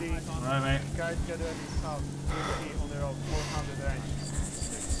 Go. get ready. Right, mate. Guys, get ready south. BMP on the road, 400 range.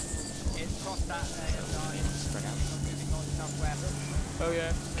 It's crossed that line. Moving on southwest. Oh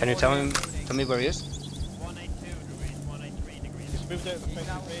yeah. Can you tell me where he is? 182 degrees, 183 degrees. Just moved out of the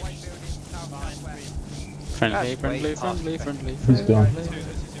facing ridge. Friendly. He's gone. 200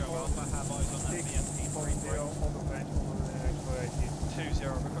 Alpha, have eyes on that BMP. 20, requesting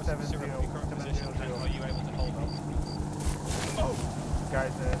 0 from your current position. Are you able to hold on?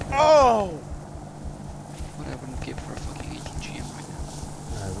 Guys, Oh! What I wouldn't give for a fucking 18 GM right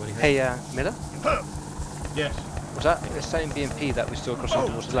now. Hey, Miller? Yes. Was that the same BMP that we saw crossing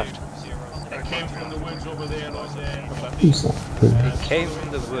towards the left? It came from the woods over there on the Who's that? It came from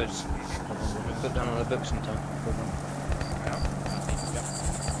the woods. Put down on the book sometime.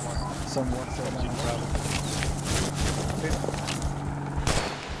 Somewhat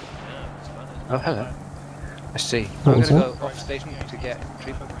Oh, hello. I see. What I'm was going to that? go off station to get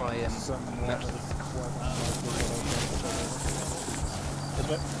treatment by Maps.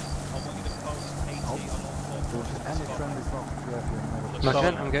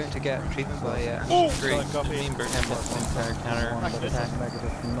 Lieutenant, I'm going to get treatment by Yeah,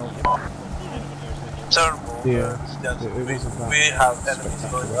 we have enemies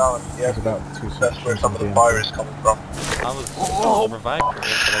going around here. That's where some of the fire is coming from. I was revived for it, but I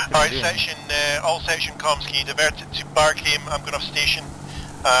couldn't Alright, do anything. all section comms, can you divert it to Barcame? I'm going off station.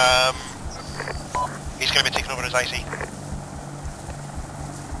 He's going to be taking over as IC.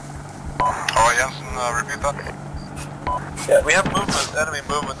 Alright, Jensen, repeat that. Yeah, we have movement, enemy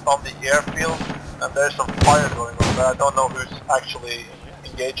movement on the airfield, and there's some fire going on there. I don't know who's actually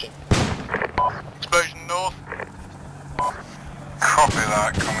engaging. Explosion north. Copy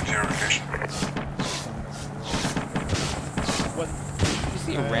that, coming to your location. You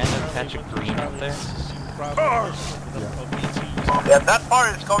see a random patch of green up there? Yeah, that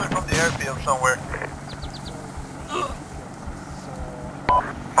fire is coming from the airfield somewhere.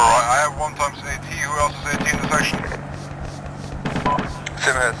 Alright, I have 1 times AT. Who else is AT in the section?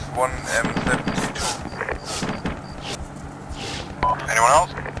 Sim has 1 M72. Anyone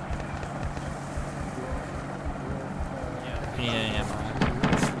else? Yeah.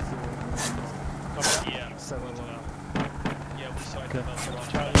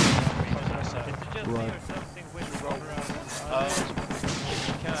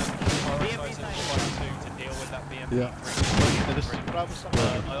 Yeah. I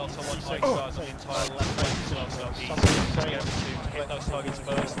also want to exercise on the entire left flank as well, so I'll be able to hit those targets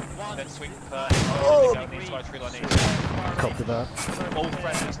first, then sweep the down the entire tree line east. Copy that. All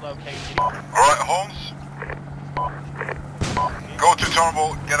friendlies located. Alright, Holmes. Go to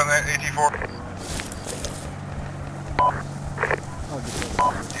Turnbull, get an AT4.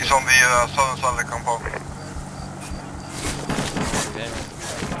 He's on the southern side of the compound.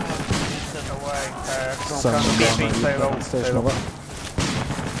 Station over.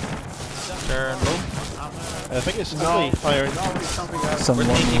 Turn low. I think it's only firing. Someone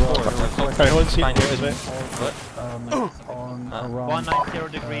Sorry, hold on, here, is it? on around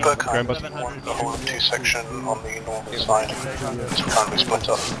 190 degrees. Berkheim is the whole 2 section on the northern side. It's currently split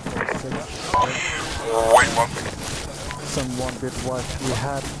up. Wait 1 second. someone bit wide. We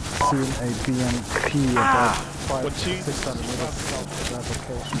had seen a BMP about 500-600 meters south of that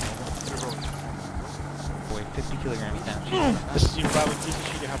location. Boy, 50 kilograms down. This is your Bravo 3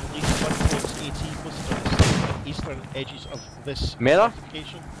 you have at least 1 point AT posted on the eastern edges of this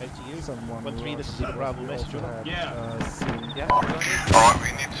location. Out to you. 1-3, this is the Bravo message. Alright,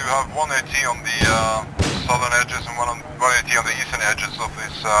 we need to have 1 AT on the southern edges and 1 AT on the eastern edges of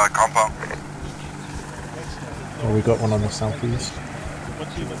this compound. Oh, we got one on the southeast.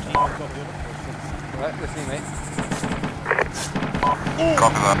 Right, with me, mate.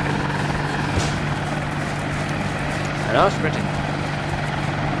 Copy that. Hello, sprinting.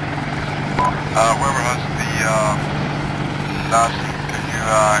 Whoever has the last, can you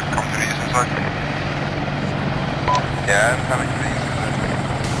come to the eastern side? Yeah, I'm coming to the eastern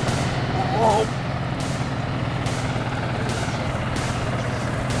Yeah,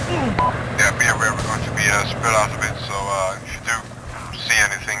 be aware we're going to be spread out a bit, so if you do see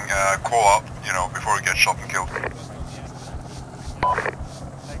anything, call up, you know, before we get shot and killed.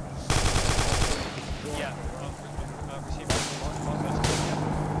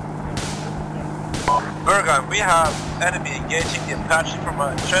 Bergheim, we have enemy engaging the Apache from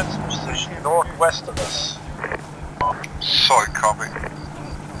a trench position northwest of us. Solid copy.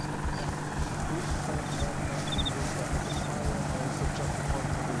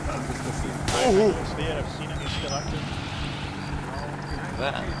 There, I've seen it, he's still active.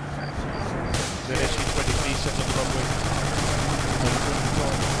 That. The SU-23 sitting on the runway.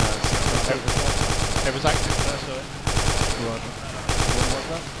 It was active when I saw it.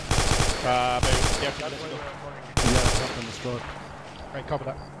 About 30 minutes ago. Yeah, it's up in the stroke. Right, copy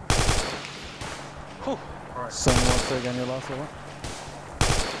that. Whew. Someone say again your last over.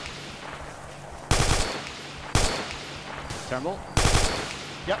 Turnbull?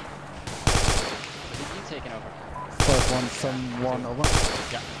 Yep. Is it you taking over? 5-1, someone over.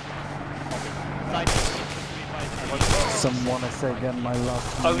 Yeah. Someone, I say again my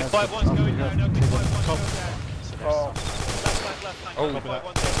last Oh, message. 5-1's going now, no, 5-1's Copy. Oh.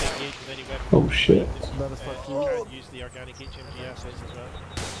 Oh shit. That is Use the organic HMG assets as well.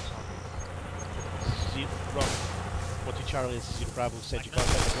 Rob, what to Charlie is 0 Bravo, send your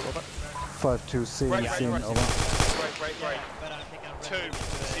contact report over. 5-2, scene, Right, scene, over. Right.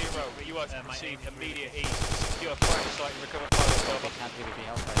 2-0, you are to proceed immediate east, secure crash site and recover pilot over. Can't really be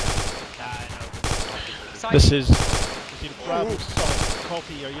helped by This is 0 Bravo, solid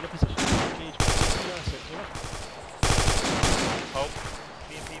copy. Are you in a position to engage with BMP assets, over? Oh.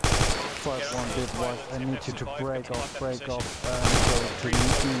 5-1 bit was I need you to break off and go to the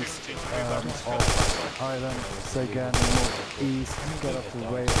east of island. Say again, move east, get up the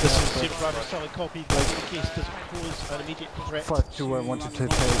way. This is 0 Bravo, solid copy. In case does it pose an immediate threat. 5-2, I want you to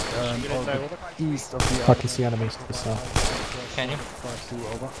take orbit east of the island. I can see enemies to the south. Can you?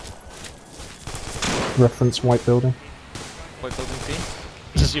 5-2, over. Reference white building. White building C?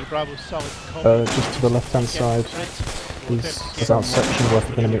 This is 0 Bravo, solid copy. Just to the left hand side. He's about section worth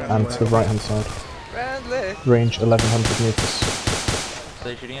of enemy and to the right hand side. Range 1100 meters. Are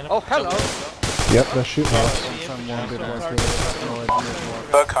they shooting at him? Oh, hello! Yep, they're shooting at us.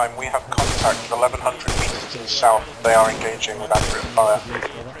 Bergheim, we have contact 1100 meters to the south. They are engaging with accurate fire.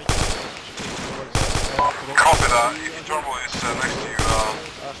 Copy that. If your turbo is next to you,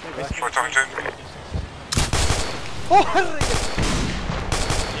 try talking to him.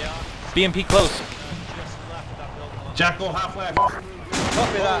 BMP close. Jackal half left.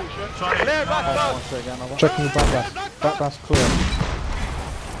 Copy that. Clear, back up! Checking the back blast. Back blast clear.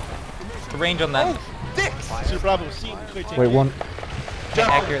 The range on that. Oh, dicks! 0 Bravo, seen, clear take. Wait, one.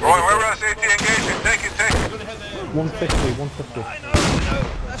 Accurate. Right, where was AT engaging? Take it. 150, 150.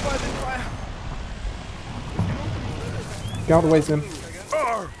 That's why I didn't fire. Get out of the way, Zim.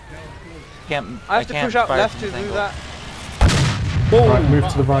 I have to push up left to do that. Right, move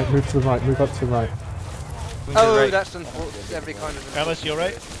to the right, move to the right, move up to the right. Oh, that's every kind of... Alice, you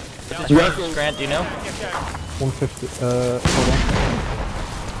alright? Range, Grant, do you know? 150, hold on.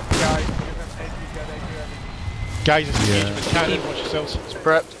 Guys, it's engagement. Cannon, watch yourselves. It's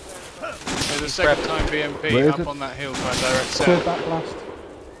prepped. There's a second time BMP up on that hill by direct Clear south. back blast.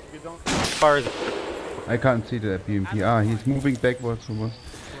 As far as I can't see the BMP. Ah, he's moving backwards almost.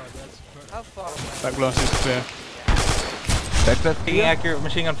 How far? Back blast is clear. Backblast taking accurate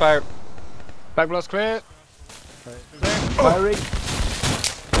machine gun fire. Back blast clear. Firing.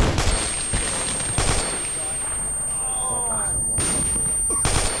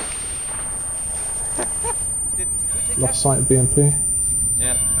 Lost sight of BMP.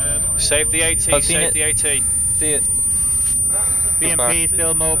 Yeah. Save the AT, save the AT. See it. BMP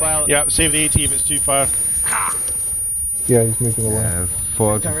still mobile. Yeah, save the AT if it's too far. Yeah, he's moving away.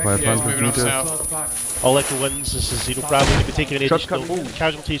 400 to 500 Yeah, he's moving meters. south. All echo wins, this is 0 Bravo. You'll be taking any additional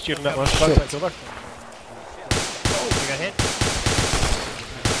casualties during that last contact, over. We got hit.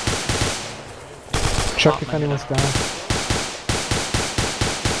 Check if anyone's down.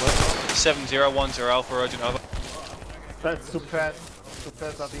 7010 Alpha, urgent over. That's super.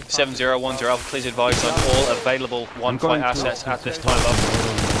 7010 Alpha, please advise on all available one-flight assets at this time, over.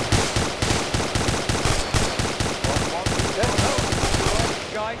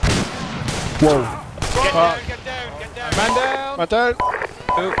 Whoa. Get down, get down! Man down! Man down!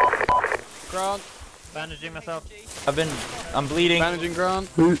 Grant. Bandaging myself. I'm bleeding. Bandaging Grant.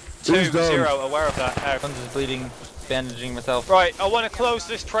 2-0, aware of that. Out. I'm just bleeding, bandaging myself. Right, I want to close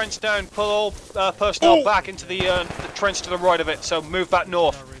this trench down, pull all personnel back into the trench to the right of it, so move back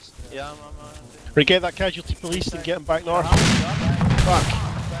north. Yeah, I'm Right, get that casualty police and get them back north. Fuck.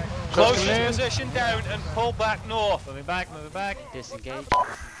 Close your position down and pull back north. Moving back. Disengage.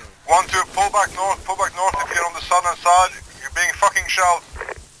 1-2, pull back north if you're on the southern side. You're being fucking shelled.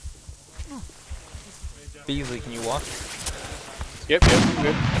 Beasley, can you walk? Yep, I'm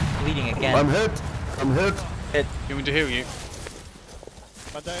good. Bleeding again. I'm hit. Hit. You want me to heal you?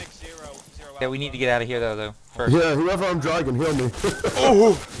 Yeah, we need to get out of here though, first. Yeah, whoever I'm dragging, heal me.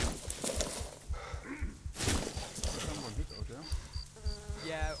 Oh!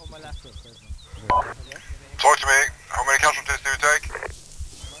 Yeah, on my left. Talk to me. How many casualties do you take?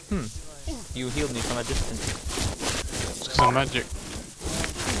 You healed me from a distance. It's because I'm magic.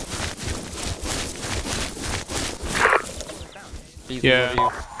 Beasley, Yeah. what do you?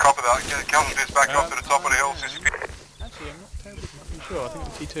 Copy that. Get casualties back up to the top of the hill, CCP. Actually, I'm not terribly fucking sure. I think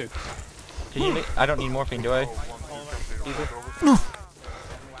it's T2. Can you I don't need morphine, do I? Beasley?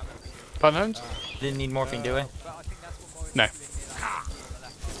 Pardon, Holmes? Didn't need morphine, do I? No.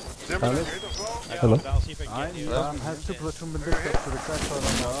 Hello? Has 2 platoon been dispatched to the crash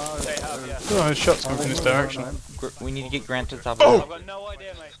site on the... Oh, shots coming from this direction. We need to get Grant to the top of the hill. I've got no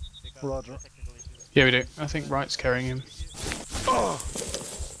idea, mate. Roger. Yeah, we do. I think Wright's carrying him.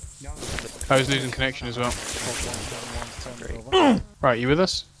 I was losing connection as well. Right, you with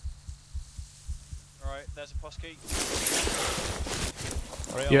us? Alright, there's a poskie.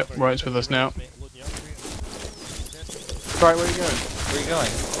 Yep, Wright's with us now. Right, where are you going? Where are you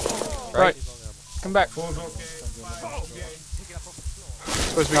going? Right, come back. Supposed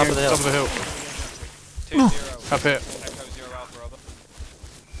to be Top going of the top of the hill. 2-0. Up here. Echo 0 Alpha, Robert.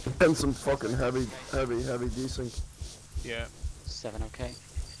 And some fucking heavy desync. Yeah. 7 okay.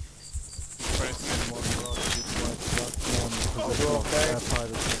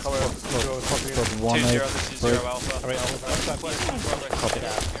 Foxtrot 1-8. 2-0, this is 0 Alpha. Copy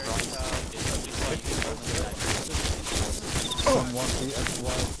that.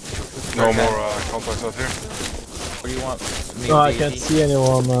 No more contacts out here. What do you want? No, I can't see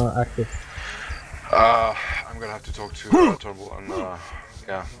anyone active. I'm gonna have to talk to Turnbull and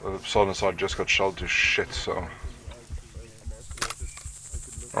yeah, the southern side just got shelled to shit, so.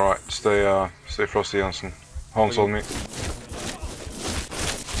 Alright, stay frosty, Jensen. Hans on me.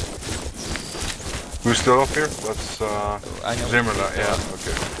 Who's still up here? That's I know Zimmerla, yeah,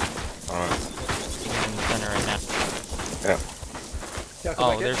 okay. Alright. He's in the center right now. Yeah.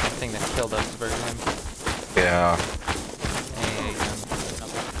 Oh, there's the thing that killed us, Bergman. Yeah.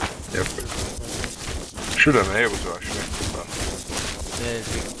 Yep. Should have been able to actually. But... There's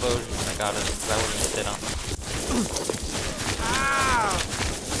the explosion that got us. That wasn't sit on.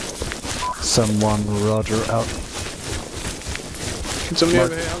 Someone, Roger, out. Can somebody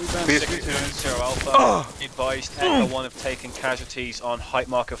over here help me down? 6-2-0 Alpha. Advised Echo 1 have taken casualties on height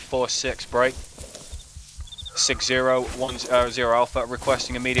marker 46 break. 6-0-1-0 Alpha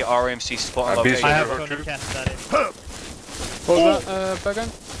requesting immediate RMC spot location. I have contacted that in. What was that, Bergman?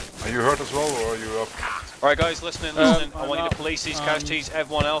 Are you hurt as well, or are you up? Alright guys, listen. I want you to police these casualties.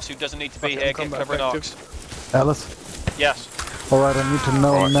 Everyone else who doesn't need to be here, get cover and arcs. Alice? Yes. Alright, I need to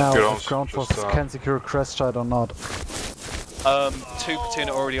know now good if answer. ground forces can secure a crash site or not. 2 platoon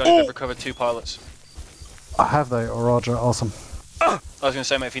are already on it, they've recovered 2 pilots. Have they? Oh, Roger, awesome. I was going to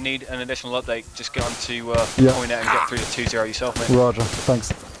say, mate, if you need an additional update, just get on to Coinet and get through to 2-0 yourself, mate. Roger,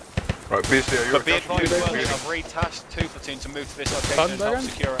 thanks. Right, BC, are you But be advised, well, I've retasked 2 platoon to move to this location and help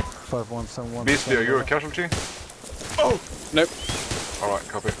secure it. 5171. BC, are you a casualty? Oh! Nope. Alright,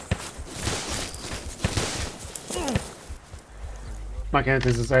 copy. My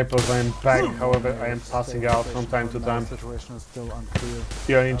candidate is disabled, I am back, however I am passing out from time to time. Situation is still unclear.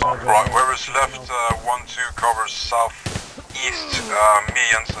 You're in charge. Right, whoever's left, 1-2 covers southeast. Me,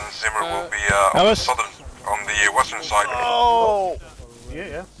 Jensen, and Zimmer will be on the southern, on the western side. Oh!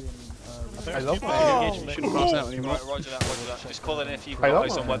 Yeah. I love that. You shouldn't pass out anymore. Right, roger that. Just call it in if you've got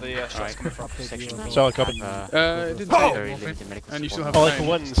eyes on where the shot's coming from. Solid copy. It didn't say and you still have Alpha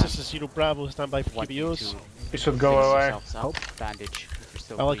 1, this is 0 Bravo, stand by for QBOs. You should go away. Bandage.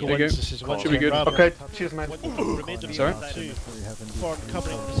 Alpha 1, this is 1 Should be good. Bravo. Okay, cheers, man. Sorry? For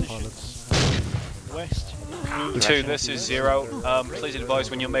covering positions. West. 2, this is 0. Please advise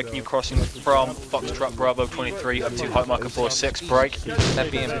when you're making your crossing from Foxtrot Bravo 23 up to height marker 46 break. That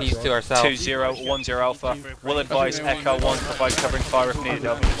BMP's to our south. 2-0-10 Alpha. Will advise Echo 1 provide covering fire if needed.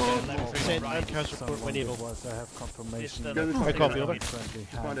 Over. Send AMCAS report when able. I have confirmation. I copy, over.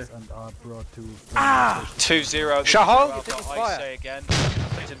 2-0. Shahal, you took I fire. say again.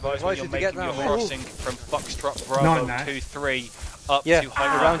 Please advise when you're making your crossing from Foxtrot Bravo 23 up Yeah, to high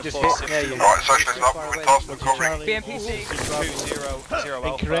around ground just before hit near you. Alright, Section is up. We're tossing the covering. BMP 2-0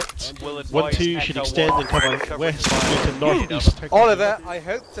 Incorrect. Will advise 1-2 should Echo extend 1 and cover covering west fire. to northeast. Oliver, I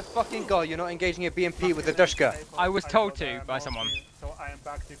hope to fucking God you're not engaging a BMP with the Dushka. I was told to by someone. So I am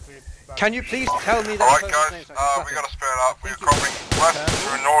back to clear. Can you please tell me that Alright person's name guys, so I can we track gotta spread out. We're covering west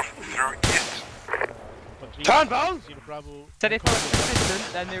through north through east. Turn bound! Said if I was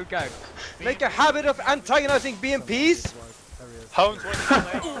consistent, then they would go. it? Make a habit of antagonizing BMPs! Hones, I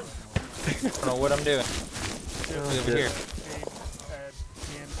don't know what I'm doing. Over here.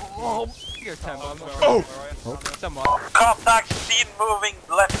 Your turn, Bob. Someone. Contact seen moving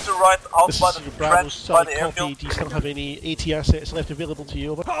left to right out This by is the your Bravo trench by solid the copy. airfield. Do you still have any AT assets left available to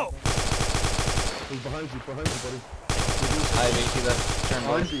you? Over. He's behind you, buddy. I see that turn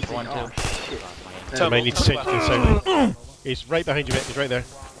left. 1-2. I might need to send you to the side. He's right behind you, mate. He's right there.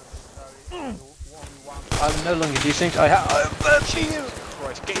 I'm no longer desynced. I have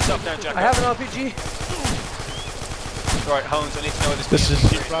Right, get yourself down, Jack. I have an RPG. Right, Hones, I need to know where This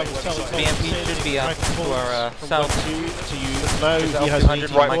is your Bravo solid copy. BMP should be up to our south. To you now. He has an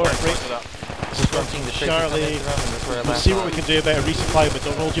 200 AT right, my more current break. point to that. This is from seeing the tracer come Charlie, into them, and that's where I we'll left see what off. we can do about a resupply, but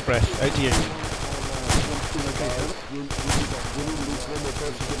don't hold your breath. Out to you.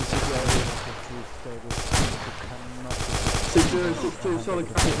 Solid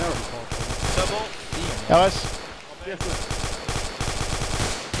copy out. Alice? Yes, sir.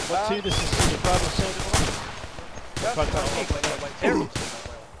 1-2, this is Senior Bravo solid.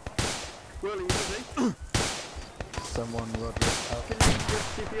 Someone Roger out.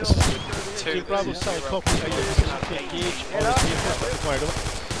 Senior Bravo solid copy. Are you position to engage on this reinforcement required? Over.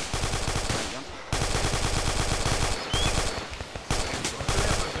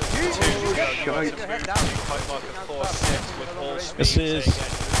 This is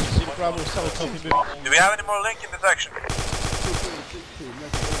Senior Bravo solid copy moving. Do we have any more link in the section?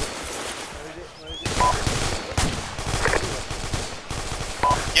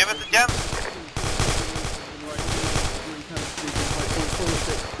 Give it again.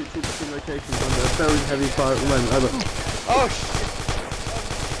 Locations under a very heavy fire at the moment. Over. Oh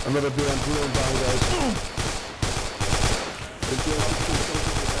shit! Another BMP on bound, guys.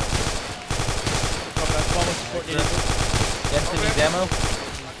 Density demo?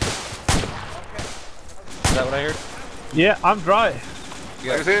 Is that what I heard? Yeah, I'm dry.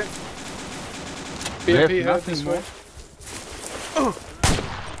 You see it? BMP heard this way.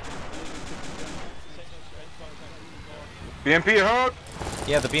 BMP heard?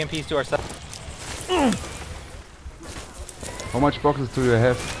 Yeah, the BMP's to our south. How much boxes do you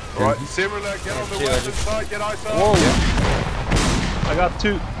have? Alright, similar, get on the western side, get eyes on. Whoa! I got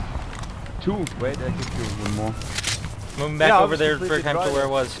 2. 2? Wait, I give you one more. Moving back over there for a time to where it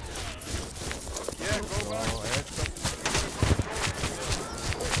was.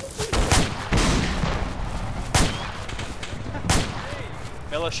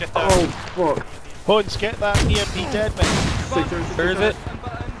 Miller, shift out. Oh, fuck. Hones, get that EMP dead, mate. Where is it?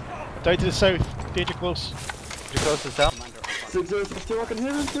 Down to the south. Danger close. You're close to the south? 6062, I can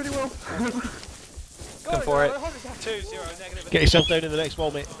hear him pretty well. Come for it. 2-0 negative. Get yourself down in the next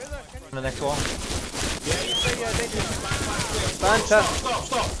wall, mate. On the next wall. Fanta.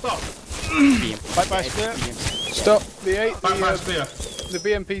 Back by spear. Stop. The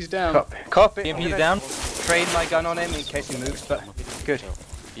BMP's down. Copy. BMP's down. Train my gun on him in case he moves, but good. I'll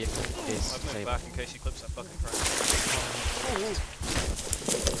move back in case he clips that fucking crack.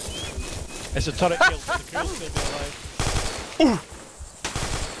 It's a turret kill. The crew's still be alive.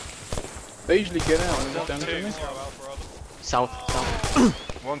 They usually get out and down to me. South.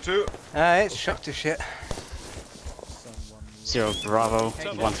 1-2. It's shot to shit. 0 Bravo,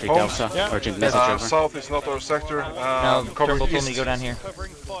 1-3 Delta, urgent message over. South is not our sector. No, Turnbull told me to go down here.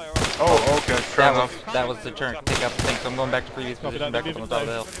 Oh, okay, fair enough. That was the turn. Pick up thing. So I'm going back to previous position, back up on the top of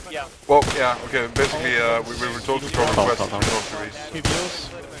the hill. Yeah. Well, yeah, okay, basically, we were told to cover west and north to east.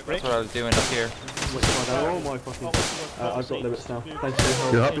 That's what I was doing up here. Oh my fucking... I've got limits now. Thank you for your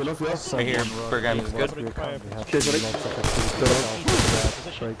help. You're happy enough, yeah? Right here, program is good. Cheers,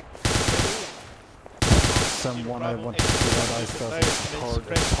 buddy. Someone I want to do that I stuff as hard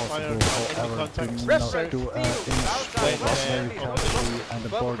as possible, however, do not do an inch very carefully and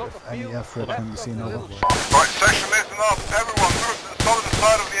abort any effort can be seen over. Right, section, listen up. Everyone move to the southern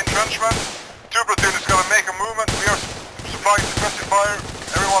side of the entrenchment. 2 platoon is going to make a movement. We are supplying suppressive fire.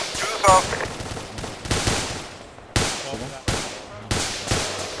 Everyone to the south.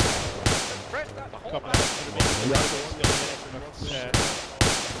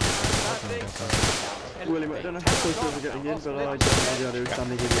 William, I don't know how close we're getting you. did, but I don't know the other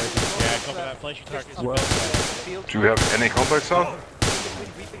standing in the open. Yeah, copy that. Place your targets. Do we have any contacts out?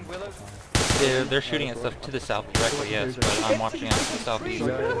 They're shooting at stuff to the south directly, yes, but I'm watching out to the southeast. So.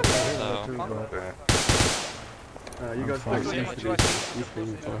 You guys play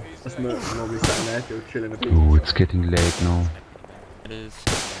That's normally sat in airfield chilling a bit. Oh, it's getting late now. It is.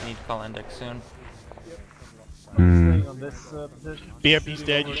 I need to call index soon. BMP's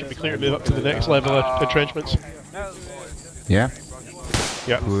dead, you should be clear to move up to the next level of entrenchments. Yeah?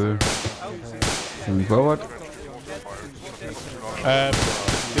 Yeah. Cool. Moving forward.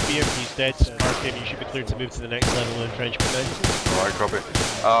 The BMP's dead, Arcane, you should be clear to move to the next level of entrenchment now. Alright, copy.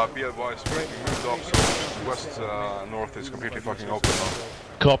 Be advised, we moved up, so west, north is completely fucking open now.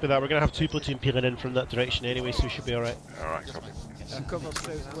 Copy that, we're gonna have 2 platoon peeling in from that direction anyway, so we should be alright. Alright, copy. Cover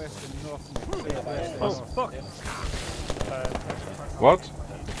southwest and north and southwest. Oh, fuck! What?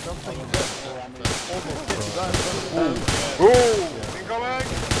 Ooh! Incoming!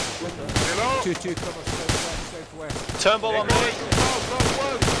 Hello? 2-2 cover southwest. Turnbull on me!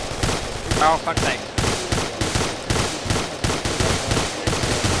 Oh, fuck's sake.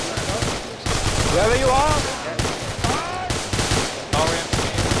 Wherever you are!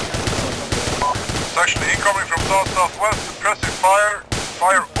 Section incoming from south-southwest, suppressive fire.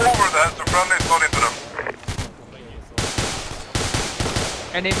 Fire over the heads of friendlies, not into them.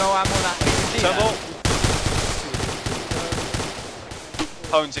 Any more ammo that Turnbull!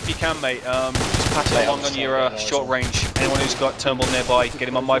 Hones, if you can, mate, just pass it along on your short range. Anyone who's got Turnbull nearby, get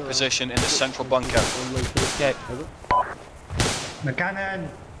him on my position in the central bunker. Okay. McCannon!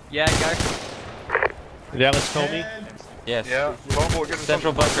 Yeah, go. Did Alice call me? Yes. Yeah, Longbow, get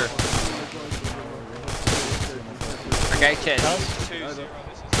Central bunker. Okay, cheers.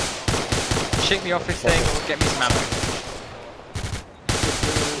 Shake me off this thing, get me some ammo.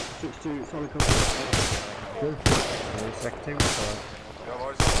 6-2, solid copy. Sector.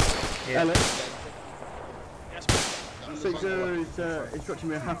 Alex. 6-0 is instructing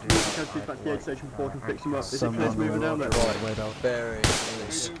me I have to move the casualties back to the aid station before I can fix them up. Is it clear to move down there? Right, Very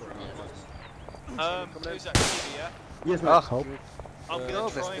loose. Who's that, TV, yeah? Yes, mate. I'm going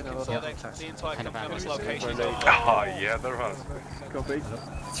to try and consolidate the entire company on this location. Ah, yeah, there has. Copy.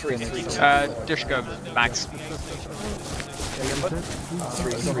 Dushko, Max.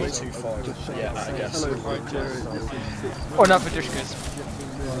 3-3-2-5. Yeah, I guess. Or not for Dushkas.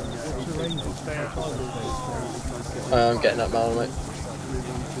 I'm getting that man, mate.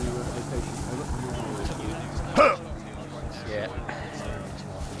 Yeah.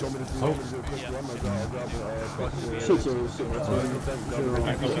 No,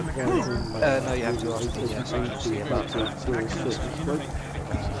 you have to ask the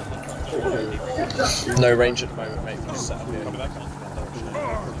No range at the moment, mate. Just set up here.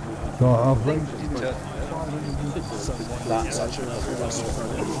 That's actually probably the best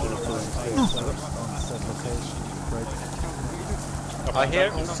I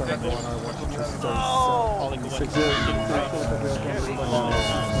hear.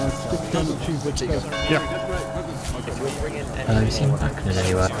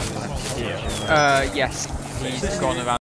 Yes, he's gone around.